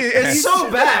yours easy. again. It's so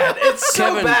bad. It's so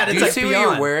Kevin, bad. do It's you like see beyond.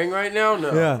 what you're wearing right now?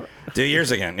 No. Yeah. Do yours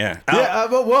again. Yeah. Yeah,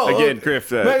 but whoa. Again,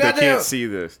 Griff, Man, they goddamn- can't see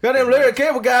this. Goddamn Larry the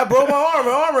Cable Guy broke my arm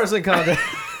in arm wrestling contest.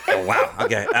 Oh, wow.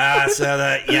 Okay. Anyways,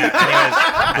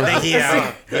 I think he I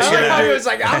should like how he have. was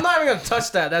like, "I'm not even gonna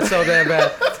touch that. That's so damn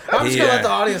bad. I'm just gonna let the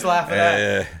audience laugh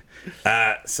at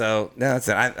that." So no, that's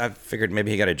it. I figured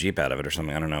maybe he got a Jeep out of it or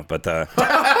something. I don't know, but so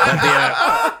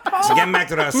getting back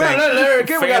to what I was Man, saying. that Larry the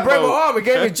Cable Guy broke my Fanboy. arm. He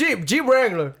gave me Jeep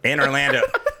Wrangler. In Orlando.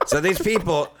 So these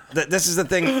people, this is the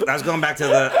thing. I was going back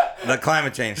to the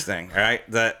climate change thing. All right,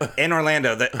 in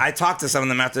Orlando, I talked to some of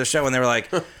them after the show, and they were like,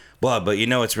 "Well, but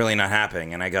it's really not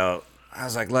happening." And I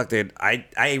was like, "Look, dude,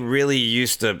 I really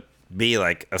used to be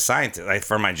like a scientist, like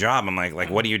for my job. I'm like,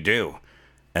 what do you do?"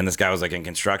 And this guy was like in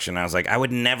construction. I was like, I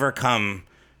would never come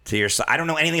to your site. I don't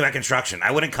know anything about construction.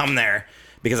 I wouldn't come there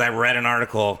because I read an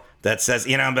article that says,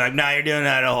 I'm like, "No, you're doing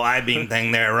that whole I-beam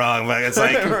thing there wrong." But it's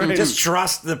like, just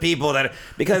trust the people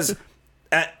because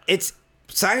it's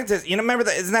scientists. You know, remember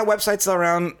that? Isn't that website still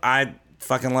around? I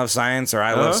fucking love science, or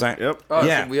I love science. Yep. Oh,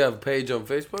 Yeah. so we have a page on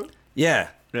Facebook? Yeah.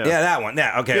 Yeah. Yeah, that one.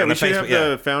 Yeah, okay. Yeah, on we the should Facebook. have the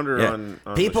yeah. founder Yeah. on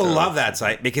People the show. love that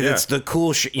site because Yeah. it's the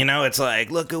cool shit. You know, it's like,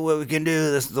 look at what we can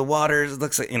do. This the waters. It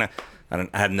looks like, you know. I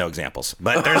had no examples,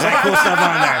 but there's like cool stuff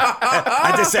on there.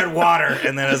 I just said water,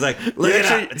 and then I was like, look You it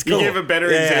actually, up. It's you cool. gave a better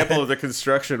Yeah, yeah. example of the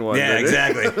construction one. Yeah, didn't you?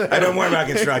 exactly. I know more about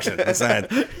construction than science.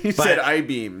 You But said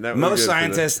I-beam. That was most good for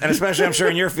scientists, and especially I'm sure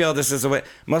in your field, this is the way.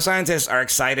 Most scientists are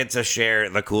excited to share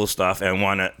the cool stuff and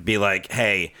want to be like,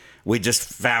 hey, we just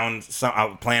found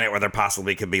a planet where there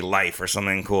possibly could be life or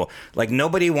something cool. Like,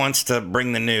 nobody wants to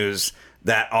bring the news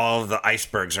that all of the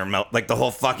icebergs are like the whole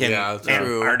fucking Yeah, that's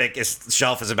true. Antarctic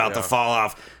shelf is about to fall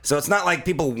off. So it's not like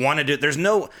people want to do it.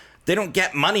 They don't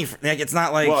get money. Like, it's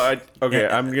not like. Well, okay,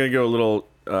 Yeah. I'm gonna go a little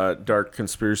dark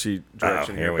conspiracy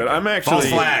direction here here, we but go. I'm False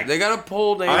actually. flag. They got a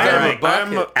poll named I after am, a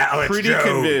bucket. Alex pretty Jones,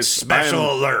 convinced.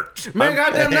 special alert. Man,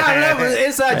 goddamn, 9/11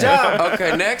 inside job.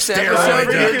 Okay, next episode, Steroid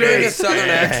you're doing a days. southern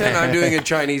accent. I'm doing a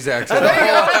Chinese accent. The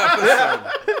whole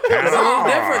episode. It's a little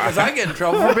different because I get in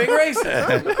trouble for being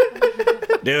racist.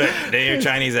 Do it. Do your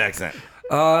Chinese accent.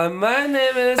 My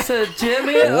name is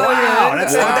Jimmy. Wow,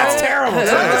 that's terrible. It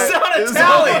sounds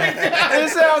Italian. It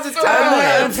sounds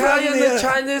Italian. Italian, the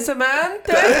Chinese man.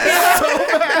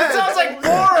 It sounds like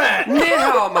Borat. Ni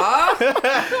hao ma.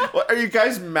 What, are you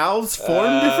guys' mouths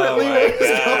formed differently? What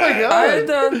is going on? I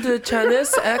done the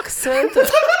Chinese accent.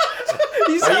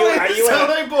 You sound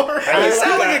like Borat. You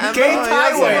sound like a gay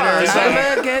Thai waiter or something.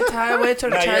 I'm a gay Thai waiter,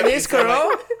 Chinese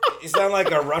girl. You sound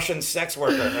like a Russian sex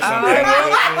worker or something.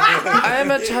 I'm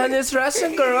a Chinese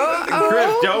Russian girl.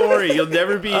 Griff, don't worry. You'll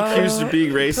never be accused of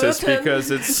being racist Putin.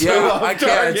 because it's so Yeah, off I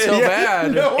can't. It's so target.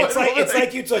 bad. No, It's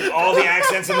like you took all the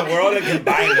accents in the world and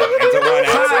combined them into one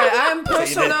accent. Hi, I'm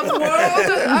person of world.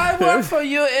 I work for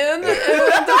UN, and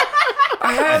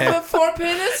I have 4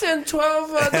 penis and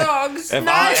 12 dogs.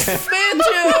 Nice to meet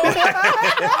you.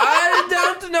 I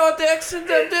don't know the accent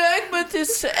I'm doing, but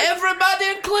it's everybody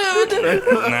include.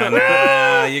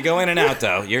 No, you go in and out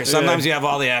though. Sometimes you have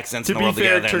all the accents To in the be world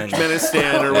fair, together. and then-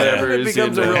 Turkmenistan or whatever It is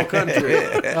becomes in a real country.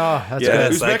 Oh, that's Yeah,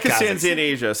 good. It's like Uzbekistan's Kazakhstan. in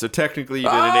Asia, so technically you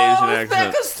did an Asian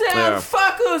accent. Uzbekistan. Yeah.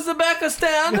 Fuck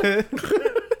Uzbekistan.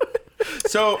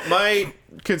 So my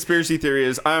conspiracy theory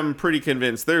is I'm pretty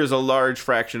convinced there is a large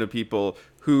fraction of people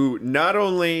who not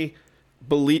only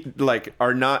believe, like,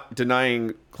 are not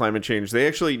denying climate change, they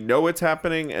actually know it's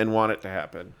happening and want it to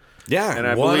happen. Yeah, And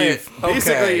I Want believe it. Okay,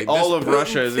 basically all this of Putin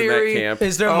Russia is in theory- that camp.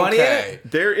 Is there money in Okay.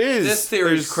 it? There is. This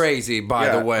theory is there's- crazy, by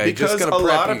yeah, the way. because Just gonna a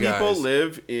prep lot you of people guys.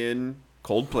 live in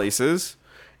cold places.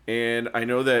 And I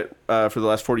know that for the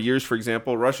last 40 years, for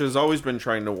example, Russia has always been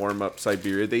trying to warm up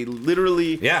Siberia. They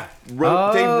literally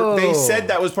wrote, they Oh. said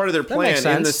that was part of their That makes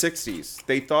plan in the sense. 60s.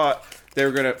 They thought they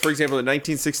were going to, for example, in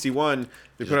 1961,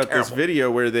 they put out this video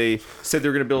where they said they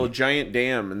were going to build a giant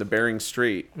dam in the Bering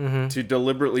Strait to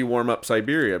deliberately warm up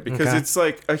Siberia because Okay. it's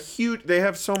like a huge, they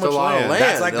have so much a lot of land.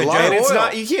 That's like a the lot joke. of And it's oil.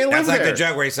 not, you can't live That's like there. the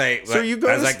joke where you say, So you go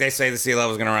that's to like they say the sea level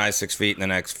is going to rise 6 feet in the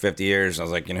next 50 years. I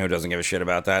was like, you know who doesn't give a shit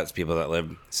about that? It's people that live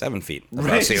 7 feet above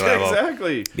Right, sea level.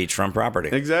 exactly. Beachfront property.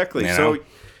 Exactly. You know? So,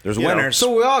 there's you know, winners.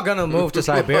 So we're all gonna move to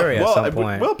Siberia well, at some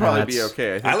point. we'll probably and be that's-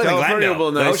 okay. I, think I live in California Glendale.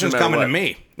 will be The nice ocean's no matter coming what. to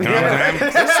me. You know what I'm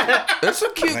saying? There's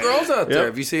some cute girls out there. Yep.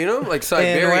 Have you seen them? Like where?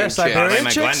 Siberian chicks. Siberian I'm in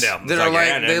chicks? Glendale. That It's are like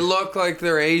yeah, they dude. look like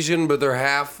they're Asian, but they're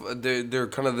half. They're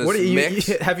kind of this What do you, mix.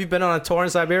 have you been on a tour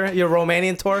in Siberia? Your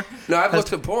Romanian tour? No, I've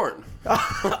looked at porn.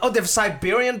 Oh, there's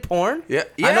Siberian porn? Yeah,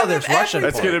 I know yeah, there's they've Russian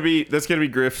That's porn. gonna be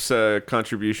Griff's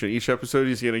contribution. Each episode,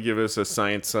 he's gonna give us a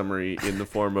science summary in the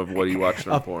form of what he watched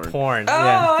on porn. Porn.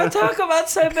 Yeah. I talk about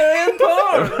Siberian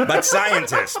porn. But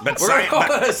scientists. But We're gonna call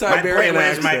it a Siberian my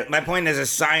accent. point is,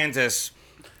 scientists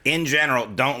in general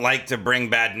don't like to bring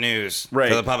bad news Right.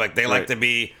 to the public. They like Right. to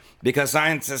be, because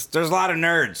scientists, there's a lot of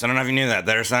nerds. I don't know if you knew that.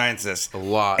 That are scientists. A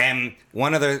lot. And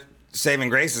one of the saving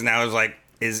graces now is like,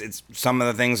 it's some of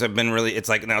the things have been really, it's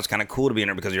like now it's kind of cool to be in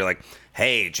there because you're like,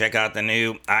 hey, check out the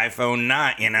new iPhone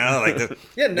 9, you know? Like the,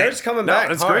 Yeah, nerds coming No, back.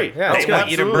 that's hard. great. Yeah, They that's good. want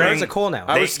you to bring. Nerds are cool now.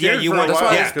 I was scared you for a want.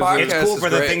 while Yeah, because it's this cool podcast for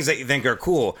is the great. things that you think are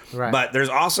cool. Right. But there's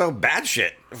also bad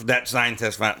shit that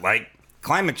scientists find, like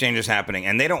climate change is happening,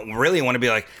 and they don't really want to be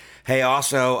like, hey,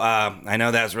 also, I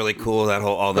know that's really cool,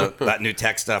 that new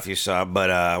tech stuff you saw, but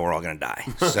we're all gonna die.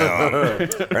 So,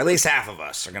 or at least half of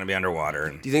us are gonna be underwater.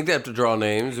 And Do you think they have to draw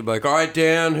names? They'd be like, all right,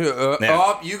 Dan,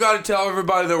 Yeah. you got to tell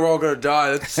everybody that we're all going to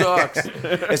die. That sucks.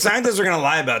 if scientists are gonna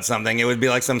lie about something, it would be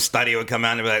like some study would come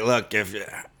out and be like, look, if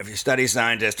you study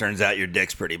scientists, turns out your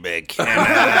dick's pretty big. And,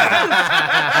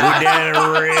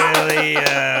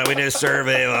 we did a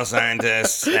survey of all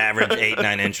scientists, average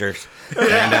 8-9 inches.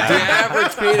 The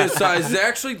average penis size is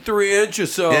actually 3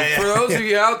 inches. So Yeah, yeah. for those of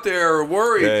you out there who are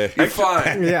worried, you're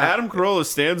fine. Yeah. Adam Carolla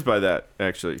stands by that,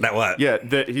 actually. That what? Yeah,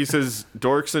 that he says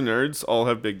dorks and nerds all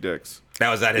have big dicks. That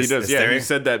was that He his, does. his Yeah, theory? he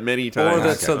said that many Or times.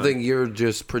 that's something you're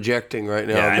just projecting right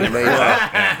now. Yeah, I that never may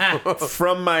heard not- that.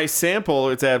 From my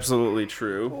sample, it's absolutely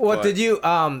true. What but did you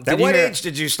At did you what hear- age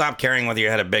did you stop caring whether you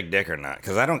had a big dick or not?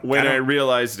 Because I don't. When I don't-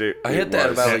 realized it, I it hit that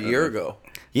was. about a year ago.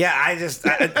 Yeah, I just.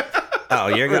 Oh,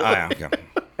 you're good. Oh, yeah, okay.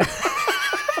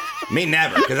 Me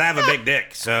never, because I have a big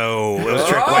dick, so it was a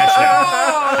trick question. I'm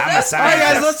a All right, guys,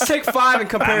 scientist. let's take 5 and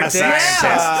compare I'm a dicks.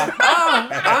 scientist.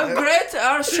 I'm great.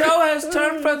 Our show has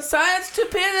turned from science to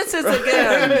penises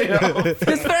again.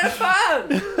 It's very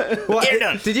fun. Well, You're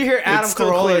done. did you hear Adam still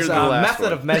cleaner Carolla's than the last method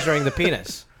one. of measuring the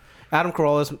penis? Adam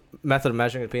Carolla's method of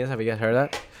measuring the penis. Have you guys heard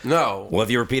that? No. Well, if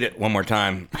you repeat it one more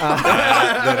time. Is it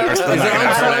on dick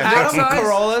Adam size?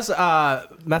 Carolla's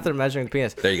method of measuring the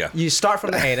penis. There you go. You start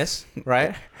from the anus,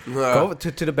 right? Go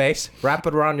to the base, wrap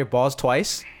it around your balls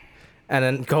twice, and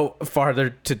then go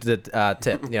farther to the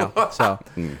tip. You know. So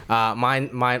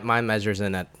mine measures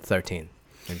in at 13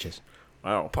 inches.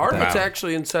 Wow. Part of it's Wow.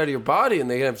 actually inside of your body, and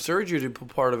they have surgery to pull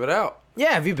part of it out.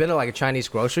 Yeah, have you been to like a Chinese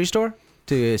grocery store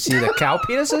to see the cow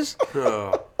penises?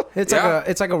 It's Yeah.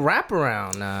 like a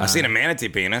wraparound. I've seen a manatee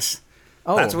penis.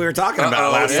 Oh, That's what we were talking about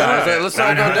Uh-oh, last yeah, time. let's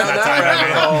not go down that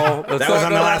rabbit hole. Let's That not was on go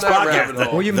the down last that rabbit podcast.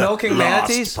 hole. Were you milking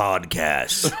manatees?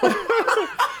 Podcast.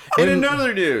 In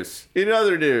another news, Neil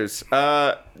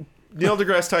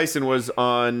deGrasse Tyson was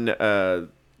on Hack.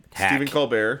 Stephen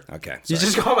Colbert. Okay. You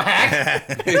just call him a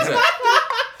hack?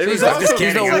 It was I'm just awesome.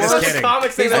 kidding. the I'm just worst kidding.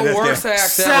 comics He's thing the ever. worst act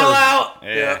Sell ever. out.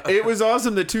 Yeah. It was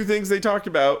awesome. The two things they talked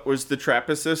about was the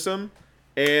TRAPPIST system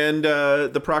and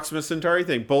the Proxima Centauri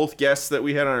thing. Both guests that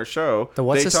we had on our show, The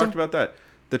what they system? talked about that.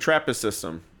 The TRAPPIST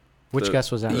system. Which The-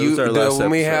 guess was that? That was our last when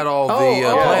we episode. had all the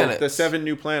Oh, planets. The 7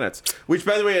 new planets. Which,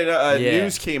 by the way, Yeah.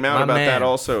 news came out My about that man.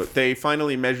 also. They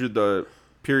finally measured the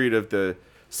period of the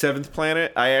 7th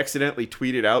planet. I accidentally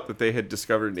tweeted out that they had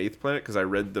discovered an 8th planet because I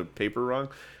read the paper wrong,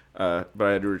 but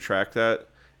I had to retract that.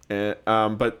 And,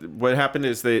 but what happened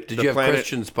is Did the you have planet,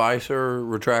 Christian Spicer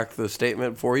retract the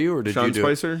statement for you, or did Sean you do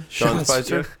Spicer? it? Sean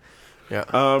Spicer? Yeah.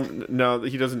 No,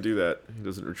 he doesn't do that. He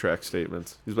doesn't retract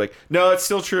statements. He's like, no, it's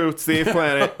still true. It's the 8th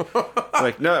planet.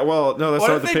 Like, no, well, no, that's What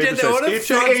not if what the they paper did that? says. What if It's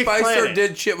the Sean 8th Spicer planet.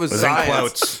 did shit with Was in science?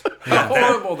 quotes. How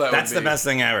horrible that That's would the be. best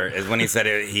thing ever. Is when he said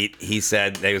it. He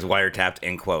said they was wiretapped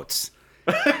in quotes.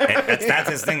 And that's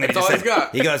his thing. That he That's all just he's said.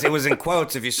 got. He goes, it was in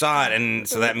quotes if you saw it, and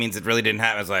so that means it really didn't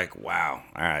happen. It's like, wow,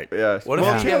 all right. Yes. What if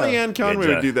well, you get a- Kellyanne Conway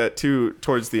Good would do that too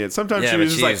towards the end. Sometimes Yeah, she but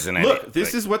was just she's an like, look, idiot. this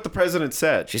Like- is what the president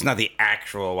said. She's not the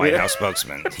actual White House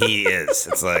spokesman. He is.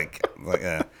 It's like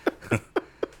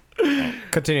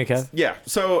Continue, Kev. Yeah.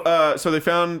 So they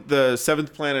found the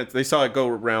 7th planet. They saw it go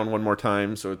around one more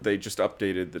time, so they just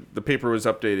updated. The paper was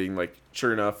updating. Like,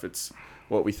 sure enough, it's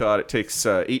what we thought. It takes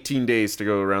 18 days to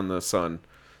go around the sun,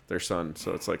 their sun.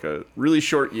 So it's like a really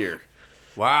short year.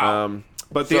 Wow.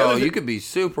 But the So other you could be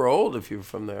super old if you're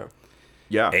from there.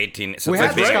 yeah. 18. So We it's had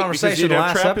like this being, Right, conversation because you'd have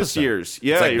last Trappist episode. years.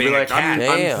 Yeah, like you'd be being a like, I'm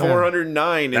cat. Damn.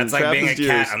 409 that's in like being a Trappist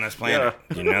cat years. on this planet.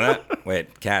 Do you know that?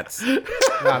 Wait, cats.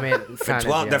 I mean, kind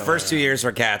 12. The first 2 years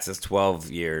for cats is 12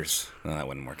 years. No, that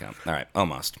wouldn't work out. All right,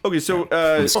 almost. Okay, so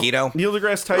Mosquito. Neil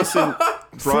deGrasse Tyson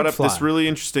brought up fly. this really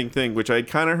interesting thing, which I'd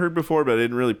kind of heard before, but I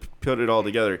didn't really put it all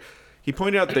together. He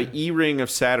pointed out the E-ring of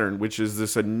Saturn, which is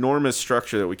this enormous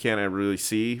structure that we can't really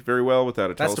see very well without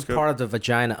a That's the telescope. part of the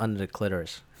vagina under the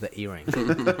clitoris, the E-ring.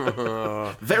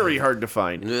 Very hard to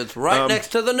find. It's right next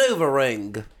to the Nuva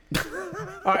ring.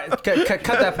 All right,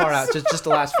 cut that part out. Just the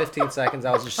last 15 seconds.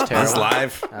 That was just This terrible.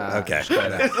 live? Okay.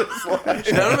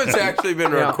 None of it's actually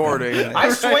been recording. I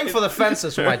swing for the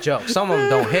fences with my jokes. Some of them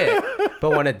don't hit,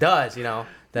 but when it does,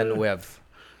 then we have.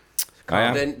 Oh,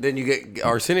 yeah? Then you get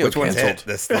Arsenio Which one's canceled. hit?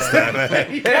 This time.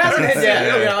 It hasn't hit yet.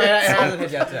 It hasn't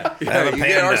hit yet today. I have a You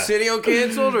get panda. Arsenio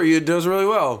canceled, or it does really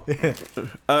well.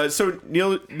 So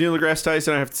Neil deGrasse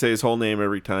Tyson, I have to say his whole name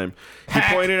every time. He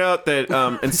pointed out that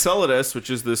Enceladus, which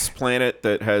is this planet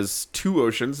that has 2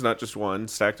 oceans, not just one,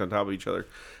 stacked on top of each other.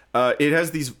 It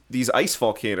has these ice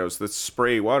volcanoes that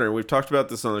spray water. And we've talked about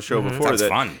this on the show before. Sounds that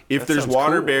fun. if That there's sounds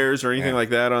water cool. bears or anything like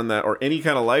that on that, or any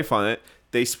kind of life on it,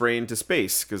 they spray into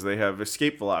space because they have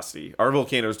escape velocity. Our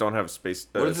volcanoes don't have space.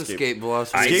 What is escape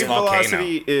velocity? Ice Escape volcano.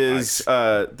 velocity is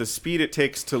Ice. the speed it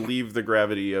takes to leave the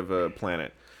gravity of a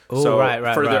planet. Ooh, So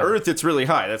right, for the right. Earth, it's really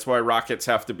high. That's why rockets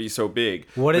have to be so big.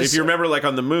 What But is- if you remember, like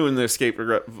on the moon, the escape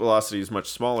velocity is much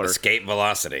smaller. Escape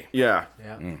velocity. Yeah.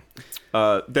 Yeah.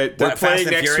 They're What playing Fast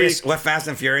and next Furious? week. What Fast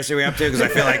and Furious are we up to? Because I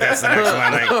feel like that's the next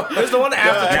one. Like, There's the one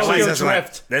after no, what's Tokyo this one?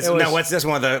 Drift. This, It was- no, what's this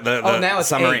one? The Oh, now it's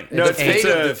submarine. 8. No, It's it's Fate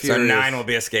of the a, So Furious. 9 will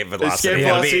be escape velocity. Escape it'll be,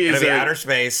 velocity it'll is be a- outer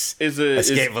space. is a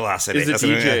escape velocity. Is a That's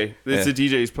what it DJ. It's yeah. a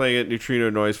DJ. He's playing at Neutrino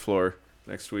Noise Floor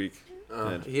next week.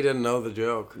 And- He didn't know the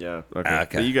joke. yeah. Okay. Okay.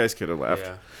 But you guys could have laughed.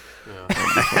 Yeah.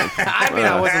 I mean,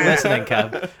 I wasn't listening,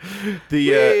 Kev.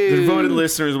 The voted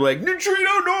listeners were like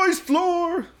Neutrino Noise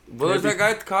Floor. Well, there's that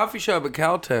guy at the coffee shop at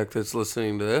Caltech that's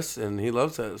listening to this, and he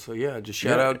loves that. So yeah, just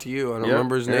shout Yeah. out to you. I don't Yeah,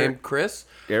 remember his Eric. name. Chris?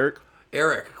 Eric.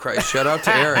 Eric. Christ, shout out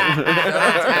to Eric. Shout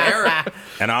out to Eric.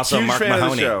 And also Huge Mark fan of the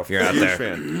Mahoney, show. if you're out Huge there.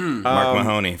 fan. Mark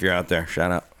Mahoney, if you're out there.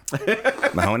 Shout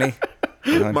out. Mahoney?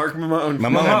 Mark Mamone.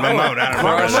 Mamone. I don't know.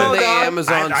 Crushing the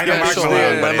Amazon I know Mark special.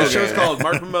 Malone, on but The it's- show's called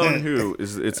Mark Mamone Who.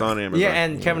 It's on Amazon. Yeah,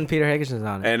 and Kevin Peter Higginson's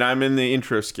on it. And I'm in the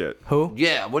intro skit. Who?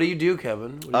 Yeah, what do you do,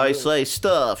 Kevin? What do you do? say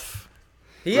stuff.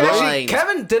 He actually, Right.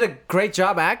 Kevin did a great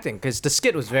job acting because the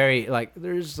skit was very like.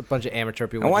 There's a bunch of amateur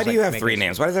people. And why just, do like, you have making 3 it-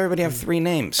 names? Why does everybody have 3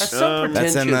 names? That's so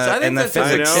That's pretentious. in the- I think in the that's a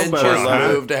physics. I know, but I pretentious love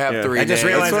it. move to have Yeah. 3 I just names.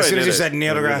 realized That's as why soon I as you did said it.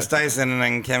 Neil I did deGrasse Tyson and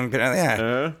then Kevin Peter.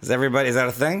 Yeah. Is that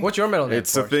a thing? What's your middle name?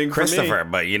 It's a Forrest? thing for me. Christopher,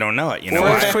 but you don't know it. You know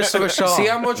Forrest why? Christopher Shaw. See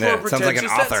how much Yeah, more it sounds like an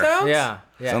pretentious that author. sounds? Yeah,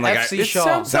 yeah. Sounds like FC It Shaw.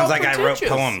 sounds- Sounds like I wrote pretentious.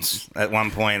 poems at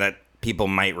one point that people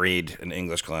might read in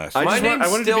English class. I My just name want- I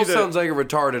wanted to still be the- sounds like a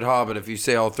retarded hobbit if you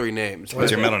say all 3 names. What's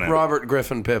your middle name? Robert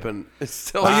Griffin Pippin. It's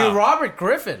still. Oh, you Robert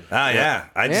Griffin. Oh yeah,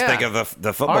 I just Yeah. think of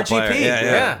the football RGP, player.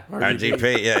 yeah.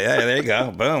 RGP. Yeah. There you go.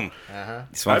 Boom.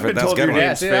 I've been told your one. Yeah,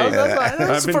 name's see, fake. that's I've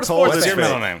been for told sports What's it's your fans.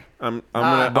 middle fake. name? I'm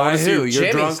gonna. By honestly- who? Your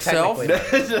Jimmy's drunk self?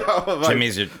 technically.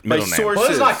 Jimmy's your My middle name. source- Well,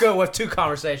 it's not good with 2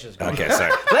 conversations going. Okay,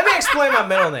 sorry. Let me explain my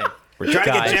middle name. We're trying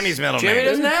to Guys. get Jimmy's middle Jimmy name.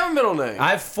 doesn't have a middle name.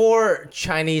 I have 4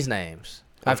 Chinese names.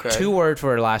 I have Okay. 2 words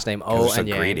for last name, O You're so and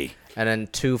Yang, greedy. and then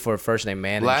 2 for first name,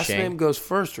 Man Last and Xing. name goes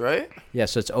first, right? Yeah,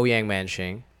 so it's Ouyang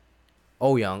Manxing.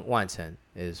 Ouyang Wansen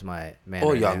is my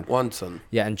Mandarin Oh, Young name. Wonson.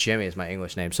 Yeah, and Jimmy is my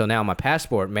English name. So now on my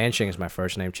passport, Manxing is my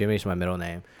first name, Jimmy is my middle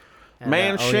name. And,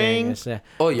 Manxing? Ouyang is,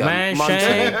 Oh, Young Manxing.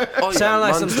 Munson. Oh, Young Sound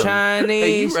like some Munson. Chinese.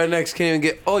 Hey, you rednecks can't even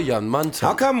get. Oh, Young Munson.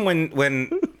 How come when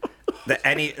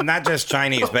any not just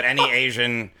Chinese but any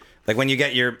Asian, like when you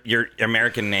get your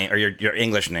American name or your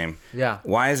English name, Yeah.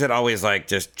 why is it always like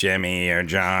just Jimmy or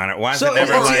John? Or why is So it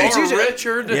never it's- like it's Or usually-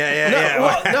 Richard. yeah?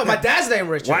 Well, no, my dad's name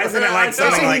Richard. Why isn't it like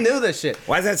something he like- knew this shit.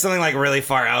 Why is that something like really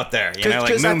far out there? You know, like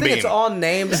Because I think Moonbeam. it's all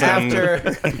named after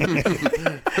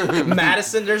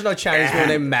Madison. There's no Chinese people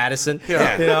named Madison.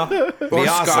 Yeah. You know? Or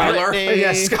awesome. Skylar.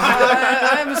 Yeah, Skylar.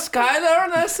 I'm Skylar.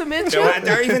 Nice to meet you.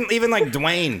 Or even like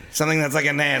Dwayne, something that's like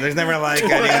a name. There's never like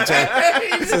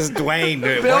this is Dwayne.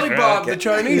 Dude. Billy What? Bob, Okay. the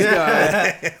Chinese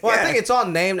guy. Well, I think it's all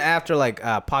named after like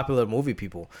popular movie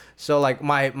people. So like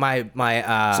my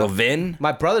So Vin,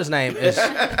 my brother's name is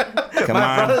come my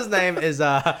on. brother's name is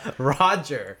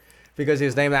Roger because he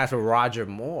was named after Roger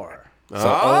Moore. So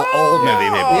old movie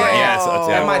people. Yeah. So it's,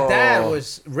 And my yeah. dad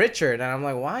was Richard, and I'm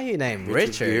like, why are you named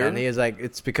Richard? Gere? And he was like,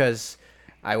 it's because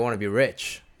I want to be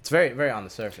rich. It's very, very on the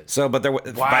surface. So, but there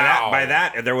by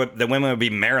that there would the women would be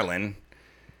Marilyn.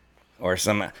 Or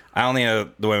some. I only know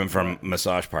the women from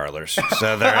massage parlors.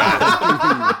 So there.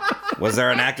 Was there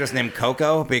an actress named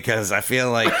Coco? Because I feel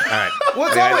like. All right. Well,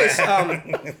 it's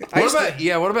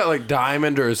always What about like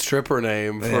Diamond or a stripper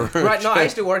name for? right. No, I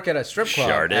used to work at a strip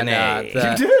club. And, Chardonnay.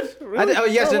 you did? Oh,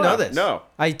 you guys didn't know this? No.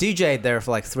 I DJ'd there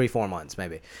for like 3-4 months,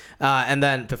 maybe, and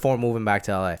then before moving back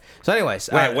to LA. So, anyways,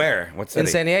 Wait, where? What city? in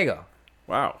San Diego.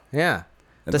 Wow. Yeah.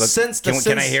 The Let's- sense.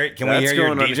 Can I hear it? Can we That's hear your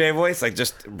going on- DJ voice? Like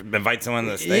just invite someone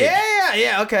to the stage.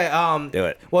 Yeah. Okay. Do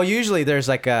it. Well, usually there's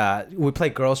like we play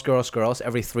girls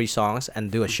every 3 songs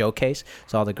and do a showcase.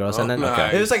 So all the girls and then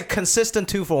nice. it was like a consistent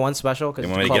 2-for-1 special because You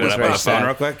the want me to club get it was up very on the phone sad.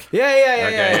 real quick?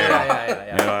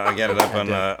 Yeah. You know, I'll get it up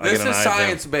on. I'll This get an is iPhone.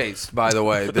 science based, by the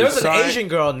way. There's an sci- Asian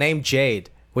girl named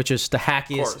Jade, which is the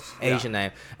hackiest course, yeah. Asian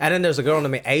name, and then there's a girl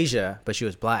named Asia, but she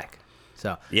was black.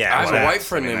 So Yeah, I have well, a white that's-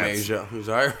 friend I mean, named that's- Asia who's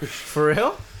Irish. for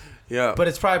real, Yeah, but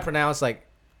it's probably pronounced like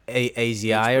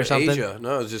Asia or something. Asia.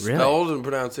 No, it's just Really? spelled and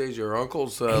pronounced Asia. Her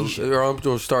uncle's Asia. her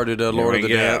uncle started Lord of we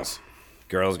the go. Dance.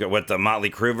 Girls go with the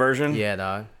Motley Crue version. Yeah,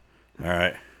 dog. All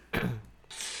right.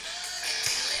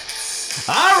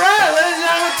 All right, ladies and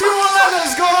gentlemen, 2 more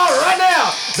levels going on right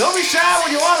now. Don't be shy when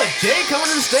you want it. Jay coming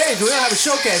to the stage. We're gonna have a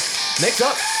showcase. Next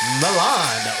up,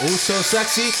 Milan. Oh, so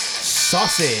sexy,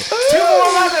 saucy. 2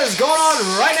 more levels going on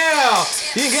right now.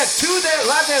 You can get 2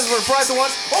 lap dances for the price of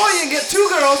 1, or you can get 2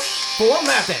 girls for 1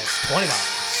 lap dance.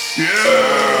 $20.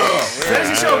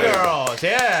 Fantasy Showgirls.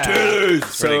 Yeah.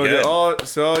 So good.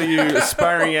 all you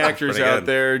aspiring actors pretty out good.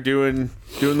 there doing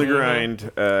the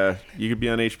grind, you could be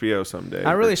on HBO someday.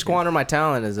 I really squander my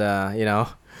talent as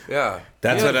Yeah.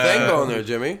 That's you what, had a thing going there,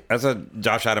 Jimmy. That's what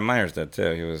Josh Adam Myers did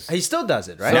too. He was. He still does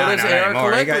it, right? So No, does not Eric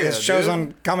anymore. He got Calabria, his shows dude.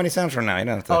 on Comedy Central now. You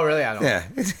know. Oh, really? I don't. Yeah.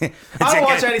 I don't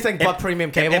watch anything but premium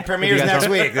cable. It premieres You guys next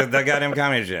know? week. The goddamn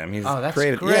Comedy Jam. He's Oh, that's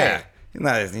created, great. Yeah. No,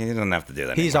 he doesn't have to do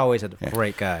that. He's anymore. always a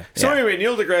great guy. So Yeah. anyway,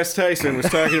 Neil deGrasse Tyson was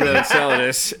talking about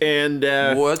Enceladus, and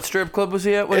What strip club was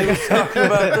he at when he was talking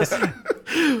about this? All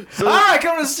right,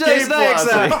 come to the stage next.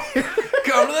 velocity.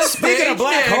 Come to the Speaking of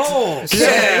black holes.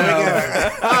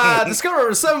 Discoverer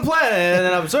of 7 planets and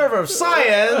an observer of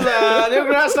science, Neil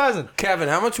deGrasse Tyson. Kevin,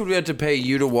 how much would we have to pay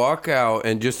you to walk out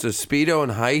in just a Speedo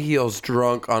and high heels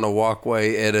drunk on a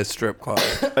walkway at a strip club?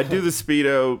 I do the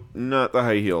Speedo, not the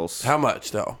high heels. How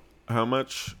much, though? How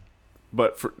much?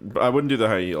 But I wouldn't do the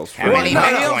high heels. How many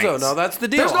High high heels, though. points? No, that's the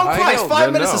deal. There's no High price. heels, 5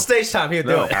 then minutes no. of stage time. He'll do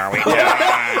it. Are we? Let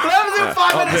him do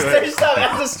 5 minutes do of it. stage time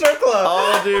at the strip club.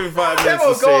 I'll do 5 minutes Kevin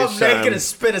will of go up stage time. naked and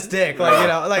spit his dick.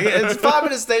 Like it's 5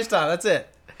 minutes stage time. That's it.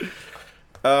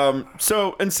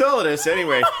 So Enceladus,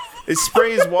 anyway, it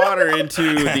sprays water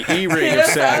into the E-ring of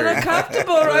Saturn.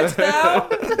 uncomfortable right now.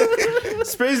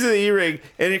 Sprays into the E-ring,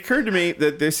 and it occurred to me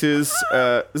that this is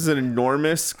an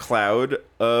enormous cloud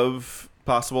of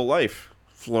possible life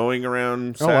flowing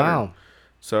around Saturn. wow.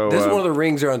 So This is one of the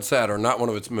rings are on Saturn, not one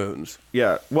of its moons.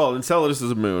 yeah. Well, Enceladus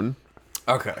is a moon,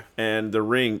 Okay. and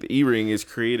the E-ring, is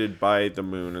created by the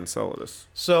moon Enceladus.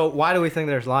 So why do we think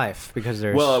there's life? Because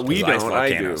there's Well, we There's ice don't. I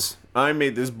do. volcanoes. I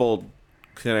made this bold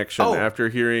connection Oh. after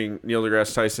hearing Neil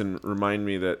deGrasse Tyson remind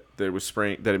me that there was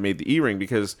that it made the E-ring,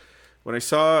 because when I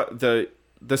saw the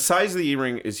size of the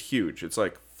E-ring is huge. It's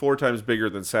like 4 times bigger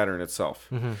than Saturn itself.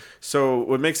 So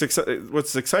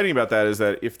what's exciting about that is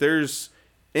that if there's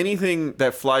anything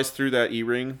that flies through that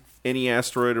E-ring, any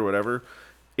asteroid or whatever,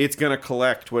 it's going to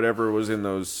collect whatever was in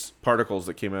those particles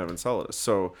that came out of Enceladus.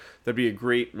 So that'd be a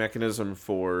great mechanism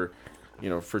for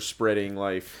spreading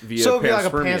life via so it'd be like a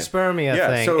panspermia. panspermia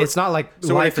thing. So, It's not like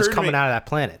so what life is occurred to coming me- out of that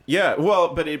planet. Yeah, well,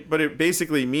 but it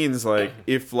basically means like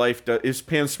if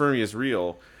panspermia is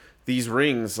real, these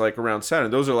rings like around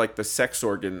Saturn, those are like the sex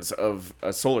organs of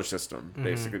a solar system,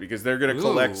 basically, because they're going to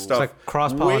collect Ooh. stuff. It's like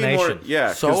cross-pollination. way more- Yeah,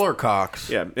 'cause- Solar cocks.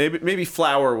 Yeah, maybe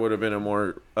flower would have been a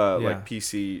more Yeah. like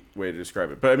PC way to describe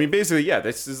it. But I mean, basically, yeah,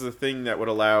 this is the thing that would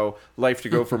allow life to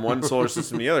go from one solar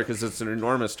system to the other, because it's an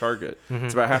enormous target.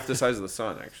 It's about half the size of the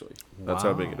sun, actually. That's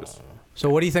how big it is. So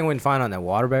what do you think we can find on that?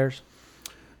 Water bears?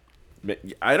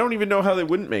 I don't even know how they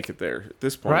wouldn't make it there at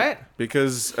this point. Right?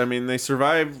 Because, I mean, they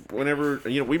survive whenever,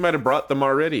 we might have brought them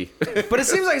already. But it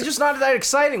seems like it's just not that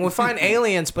exciting. We find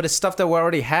aliens, but it's stuff that we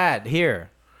already had here.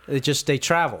 They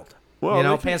traveled. Well, you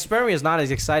know, they can- panspermia is not as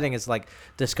exciting as like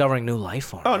discovering new life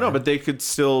forms. Oh, no, but they could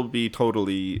still be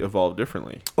totally evolved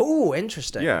differently. Oh,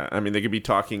 interesting. Yeah, I mean, they could be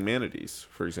talking manatees,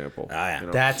 for example. Oh, yeah.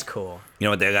 That's cool. You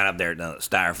know what they got up there? The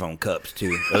styrofoam cups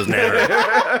too.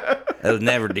 Those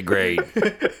never degrade.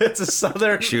 It's a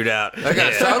southern. Shoot out. I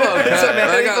got solo cut.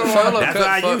 I got solo That's cut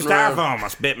why I use floating around. styrofoam. I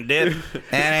spit and dip in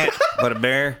it, put a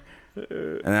bear,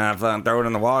 and then I fucking throw it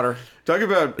in the water. Talk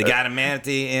about... The got a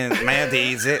manatee, and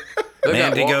manatee eats it. They got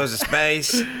Manatee what? goes to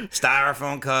space.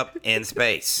 Styrofoam cup in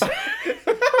space.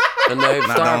 And they have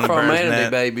Not the only styrofoam person manatee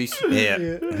that- babies. Yeah,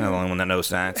 I'm the only one that knows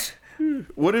science.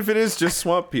 What if it is just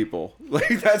swamp people?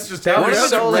 Like, that's just That how What it was if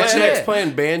is. the so legit. rednecks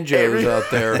playing banjos out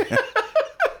there?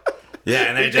 Yeah,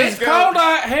 and they just cold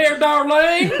out here,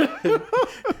 darling.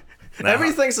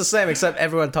 Everything's the same except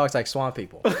everyone talks like swamp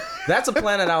people. That's a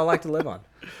planet I would like to live on.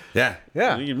 yeah.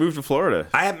 Yeah. You can move to Florida.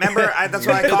 I remember. That's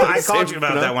why I called you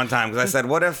about Same that one time, because I said,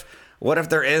 "What if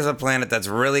there is a planet that's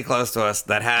really close to us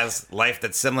that has life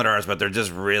that's similar to ours, but they're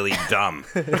just really dumb,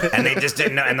 and they just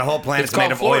didn't know, and the whole planet's It's made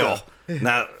called of Florida. oil."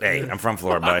 No, hey, I'm from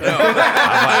Florida, buddy. That's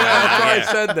why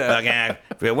I said that.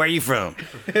 Okay, where you from?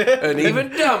 An even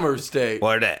dumber state.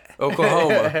 Where that?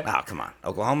 Oklahoma. Oh, come on,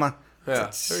 Oklahoma.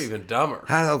 Yeah, they're even dumber.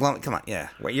 How's Oklahoma? Come on, yeah.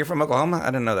 Wait, you're from Oklahoma? I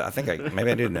didn't know that. I think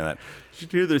maybe I did know that. You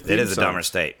should hear their theme It is a song. dumber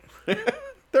state.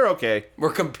 They're okay.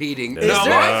 We're competing. Is No,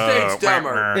 there- my state's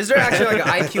dumber. Is there actually like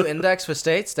an IQ index for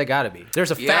states? There gotta be. There's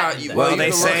a fat Yeah, index. well, Well, they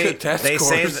you can look say at test they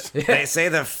scores. they say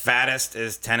the fattest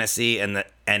is Tennessee and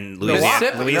Mississippi.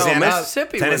 Louisiana. No, Louisiana,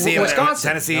 Mississippi. Tennessee, Wisconsin,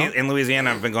 Tennessee, no? and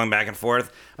Louisiana have been going back and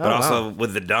forth, but Oh, also wow.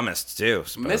 with the dumbest too.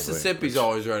 supposedly. Mississippi's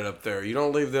always right up there. You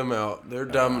don't leave them out. They're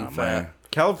dumb and fat. man.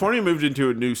 California moved into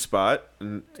a new spot,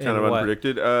 and kind In of what?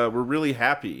 unpredicted. We're really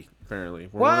happy Apparently,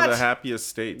 we're one of What? the happiest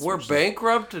states. We're which is-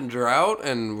 bankrupt and drought,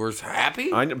 and we're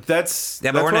happy. I know, that's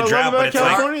Yeah, but that's we're in what a I love drought, but about it's like-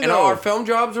 California, And though. all our film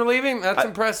jobs are leaving. That's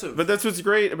impressive. But that's what's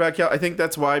great about Cal. I think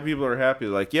that's why people are happy.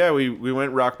 Like, yeah, we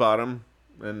went rock bottom,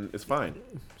 and it's fine.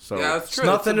 So yeah, that's true.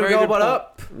 Nothing That's a to very go good but point.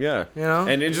 up. yeah, You know?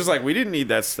 and it's just like we didn't need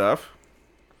that stuff.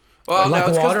 Well, Like no,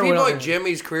 it's because water, people we like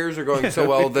Jimmy's careers are going so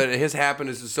well that his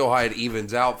happiness is so high it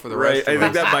evens out for the Right, rest I of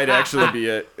think us. that might actually be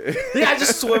it. Yeah, I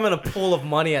just swim in a pool of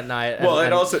money at night. Well,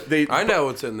 and also they I know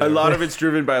what's in there. a lot of it's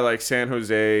driven by like San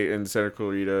Jose and Santa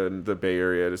Clarita and the Bay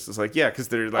Area. It's just like because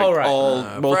they're like Oh, right. all For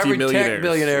every multi-millionaires. tech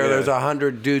billionaire, Yeah. there's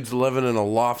 100 dudes living in a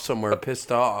loft somewhere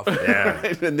pissed off. Yeah.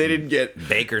 and they didn't get.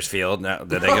 Bakersfield. No,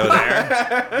 did they go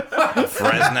there?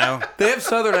 Fresno. They have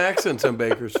southern accents in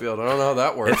Bakersfield. I don't know how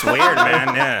that works. It's weird,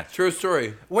 man. Yeah. True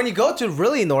story. when you go to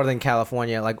really northern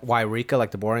California, like Wairika,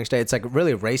 like the boring state, it's like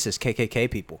really racist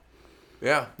KKK people.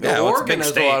 Yeah. Yeah, No, well, it's a Oregon big has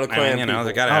state. a lot of I Klan mean, they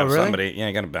people. gotta Oh, have really? somebody. Yeah,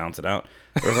 you gotta balance it out.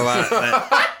 There's a lot.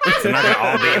 They're not gonna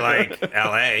all be like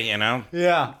L.A. You know.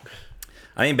 Yeah.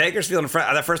 I mean, Bakersfield.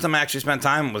 The first time I actually spent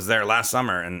time was there last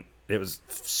summer, and it was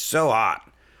so hot.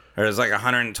 It was like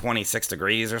 126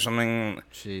 degrees or something.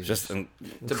 Jesus. Just The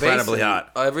incredibly basin,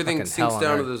 hot. Everything Fucking sinks hell on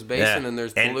down to earth. this basin, and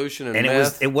there's pollution and it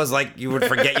meth. was like you would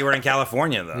forget you were in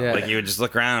California though. Yeah. Like you would just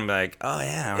look around and be like, oh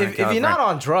yeah. we're in If you're not California.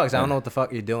 on drugs, I don't know what the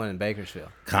fuck you're doing in Bakersfield.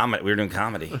 comedy, we were doing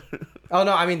comedy. Oh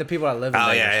no, I mean the people that live in Oh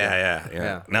Bakersfield. yeah.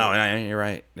 Yeah. No, you're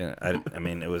right. Yeah, I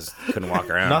mean, it was couldn't walk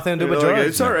around. Nothing to do with Like, drugs.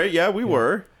 it's all right. Yeah, we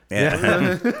were. Yeah.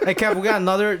 Hey, Kev, we got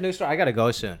another news story. I gotta go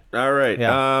soon. All right.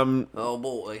 Yeah. Oh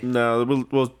boy. No,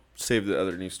 we'll save the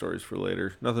other news stories for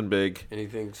later. Nothing big.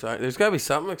 Anything exciting? There's got to be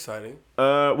something exciting.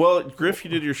 Well, Griff,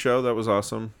 you did your show. That was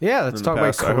awesome. Yeah, let's In the talk about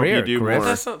past. I hope career. you do Griff. more.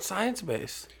 That's not science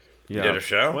based. Yeah. did a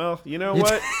show? Well, you know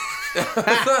what?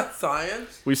 That's not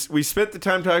science. we spent the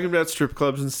time talking about strip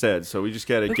clubs instead, so we just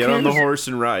got to get on the horse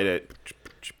and ride it.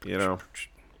 You know,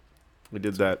 we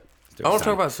did that. I want to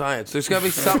talk about science. There's got to be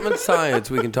something in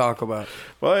science we can talk about.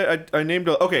 Well, I named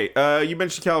okay. You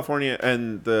mentioned California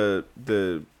and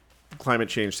the climate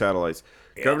change satellites.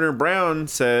 Yeah. Governor Brown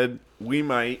said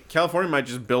California might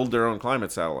just build their own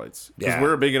climate satellites because Yeah.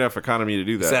 we're a big enough economy to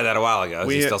do that. Said that a while ago.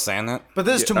 Is he We- still saying that? But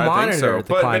this is to I think monitor so. the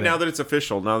But climate. now that it's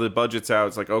official, now the budget's out,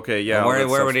 it's like okay, yeah. Where all that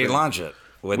would stuff's he been- launch it?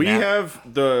 With We NASA?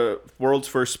 have the world's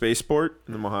first spaceport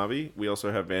in the Mojave. We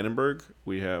also have Vandenberg.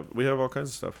 We have all kinds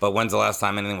of stuff. But when's the last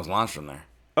time anything was launched from there?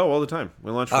 Oh, all the time. We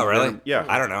launch. Oh, from really? Vandenberg. Yeah.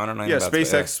 I don't know. I don't know. Yeah, anything about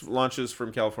SpaceX launches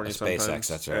from California SpaceX, sometimes.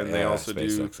 that's right. And they Yeah, also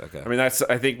SpaceX, do. okay. I mean, that's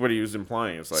I think what he was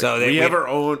implying. It's like So we we- have our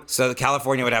own. So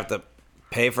California would have to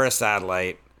pay for a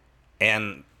satellite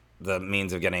and the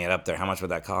means of getting it up there. How much would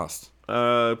that cost?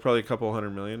 Probably a couple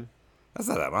 $100 million. That's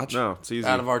not that much. No, it's easy.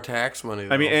 Out of our tax money.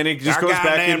 I mean, though. and it just Our goes back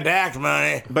goddamn in. tax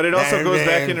money. But it also goes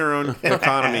back in in our own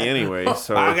economy anyway.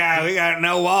 So we got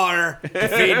no water to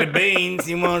feed the beans.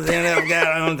 You want to end up got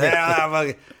on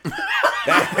town?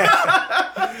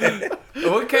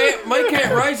 we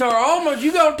can't raise our own, but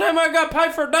you gonna tell me I got to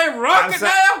pay for a damn rocket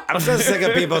now? I'm so sick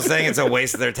of people saying it's a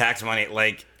waste of their tax money.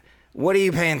 Like, what are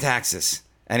you paying taxes?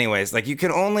 Anyways, like you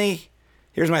can only.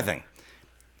 Here's my thing.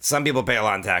 Some people pay a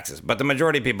lot in taxes, but the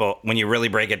majority of people, when you really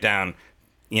break it down,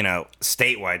 you know,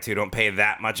 statewide too, don't pay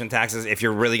that much in taxes. If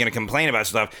you're really going to complain about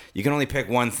stuff, you can only pick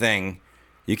one thing.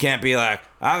 You can't be like,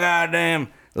 oh, goddamn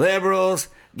liberals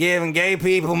giving gay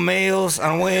people meals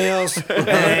on wheels, and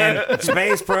then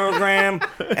space program,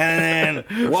 and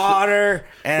then water,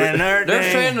 and then They're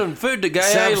sending food to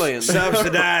gay aliens.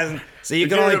 subsidizing. So you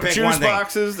can You're only gonna pick juice one thing.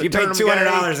 boxes that You pay turn 'em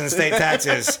 $200 in state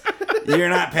taxes. You're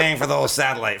not paying for the whole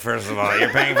satellite. First of all, you're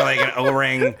paying for like an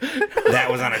O-ring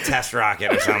that was on a test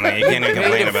rocket or something. You can't even Pay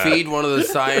complain to about feed it. one of the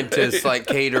scientists like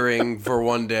catering for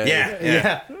one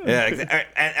day.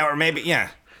 Or maybe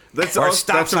that's or a also,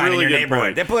 stop that's a sign really in your good neighborhood.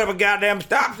 point. They put up a goddamn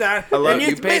stop sign. love- And you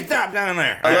you paid- pay stop down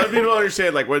there. A lot of people don't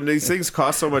understand, like, when these things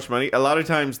cost so much money, a lot of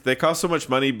times they cost so much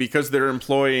money because they're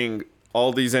employing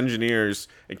all these engineers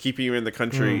and keeping you in the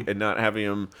country and not having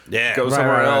them Yeah. go Right,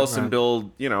 somewhere right, else right. and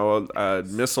build, a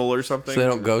missile or something. So they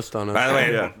don't ghost on us. By the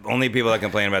way, Yeah. only people that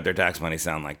complain about their tax money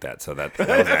sound like that. So that was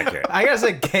accurate. I gotta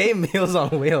say, gay Meals on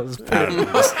Wheels. It's good.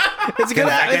 I It's couldn't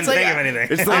like think of anything.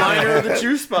 It's the liner of the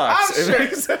juice box. I'm It sure.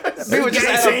 makes sense. we were just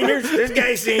Gay had a, seniors. There's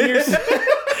gay seniors. we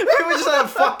were just had a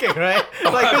fucking right.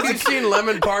 Like Have it you was, seen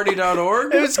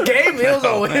lemonparty.org? it was gay Meals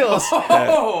on Wheels.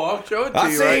 Oh, I'll show it to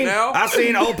you right now. I've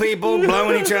seen old people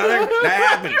blowing each other.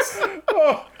 That happens.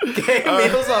 Gay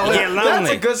Meals on Wheels. get That's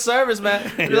lonely. a good service, man.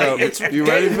 Like, it's You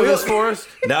gay ready for Wheels- this, Forrest?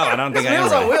 No, I don't think I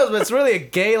Meals am. on Wheels, but it's really a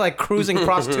gay like cruising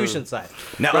prostitution site.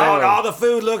 No, all the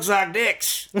food looks like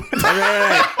dicks.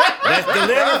 That's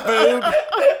delivered food,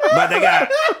 but they got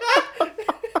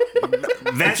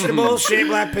Vegetables shaped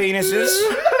like penises.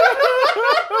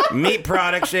 Meat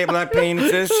products shaped like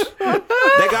penises.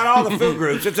 They got all the food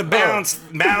groups. It's a balanced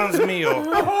meal.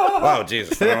 Oh,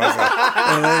 Jesus.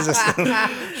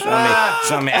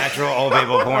 Some actual old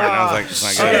people porn. I was like, it's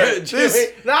not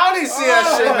good. Now do you see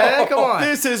that shit, man? Come on.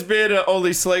 This has been an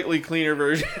only slightly cleaner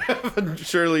version of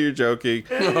Surely You're Joking.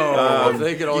 They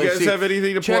can only You guys have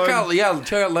anything to check plug? out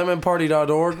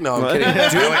lemonparty.org. No, I'm kidding.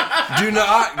 Do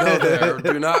not go there.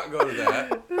 Do not go to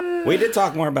that. We did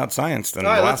talk more about science than the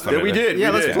last time. We did. Yeah,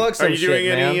 we let's did. plug some Are you doing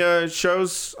shit, any man.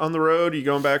 shows on the road? Are you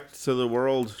going back to the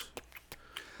world?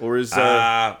 Or is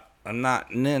I'm not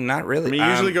really. I mean, you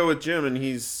usually go with Jim, and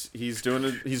he's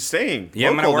staying. Yeah,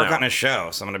 I'm gonna local work now. on a show,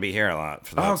 so I'm gonna be here a lot.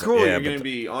 For that. Oh, cool! Yeah, You're but gonna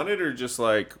be on it, or just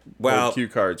like well, cue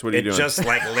cards? What are you it's doing? just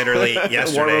like literally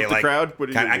yesterday. Warm up the like crowd? What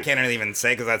are you gonna I do? can't even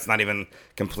say because that's not even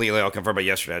completely all confirmed. But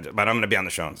yesterday, but I'm gonna be on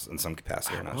the show in some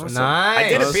capacity. Or not. So I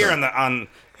did Nice. appear in the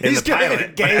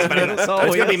pilot, but it's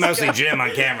gonna be mostly Jim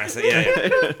on camera. So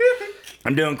yeah.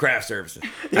 I'm doing craft services.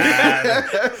 Well,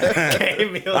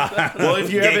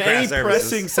 if you have Gay any craft services.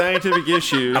 pressing scientific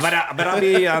issues, But I'll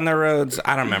be on the roads.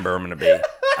 I don't remember where I'm gonna be.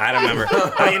 I don't remember.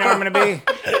 Oh, you know where I'm gonna be?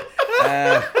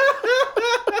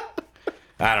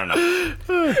 I don't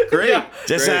know. great.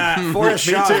 Just Forrest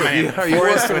Shaw, man. Are you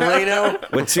Forrest from Reno?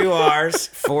 with 2 R's.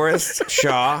 Forrest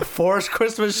Shaw. Forrest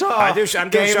Christmas Shaw. I'm doing shows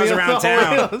Gave me around the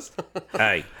town. Oreos.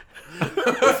 Hey.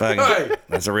 Fucking,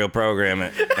 that's a real program,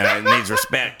 and it needs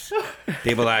respect.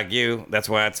 People like you. That's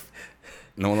why it's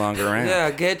no longer around. Yeah,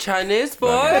 get Chinese,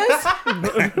 boys.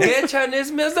 Get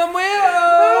Chinese, Mr.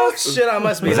 Wheels. Shit, I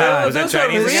must be Was high. that Those are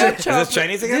Chinese real again? Is this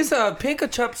Chinese again? These are pink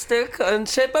chopstick and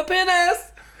shape of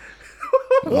penis.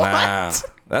 Wow.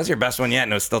 That's your best one yet,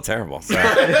 and it was still terrible. So.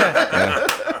 Yeah.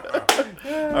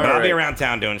 But I'll be around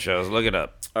town doing shows. Look it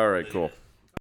up. All right, cool.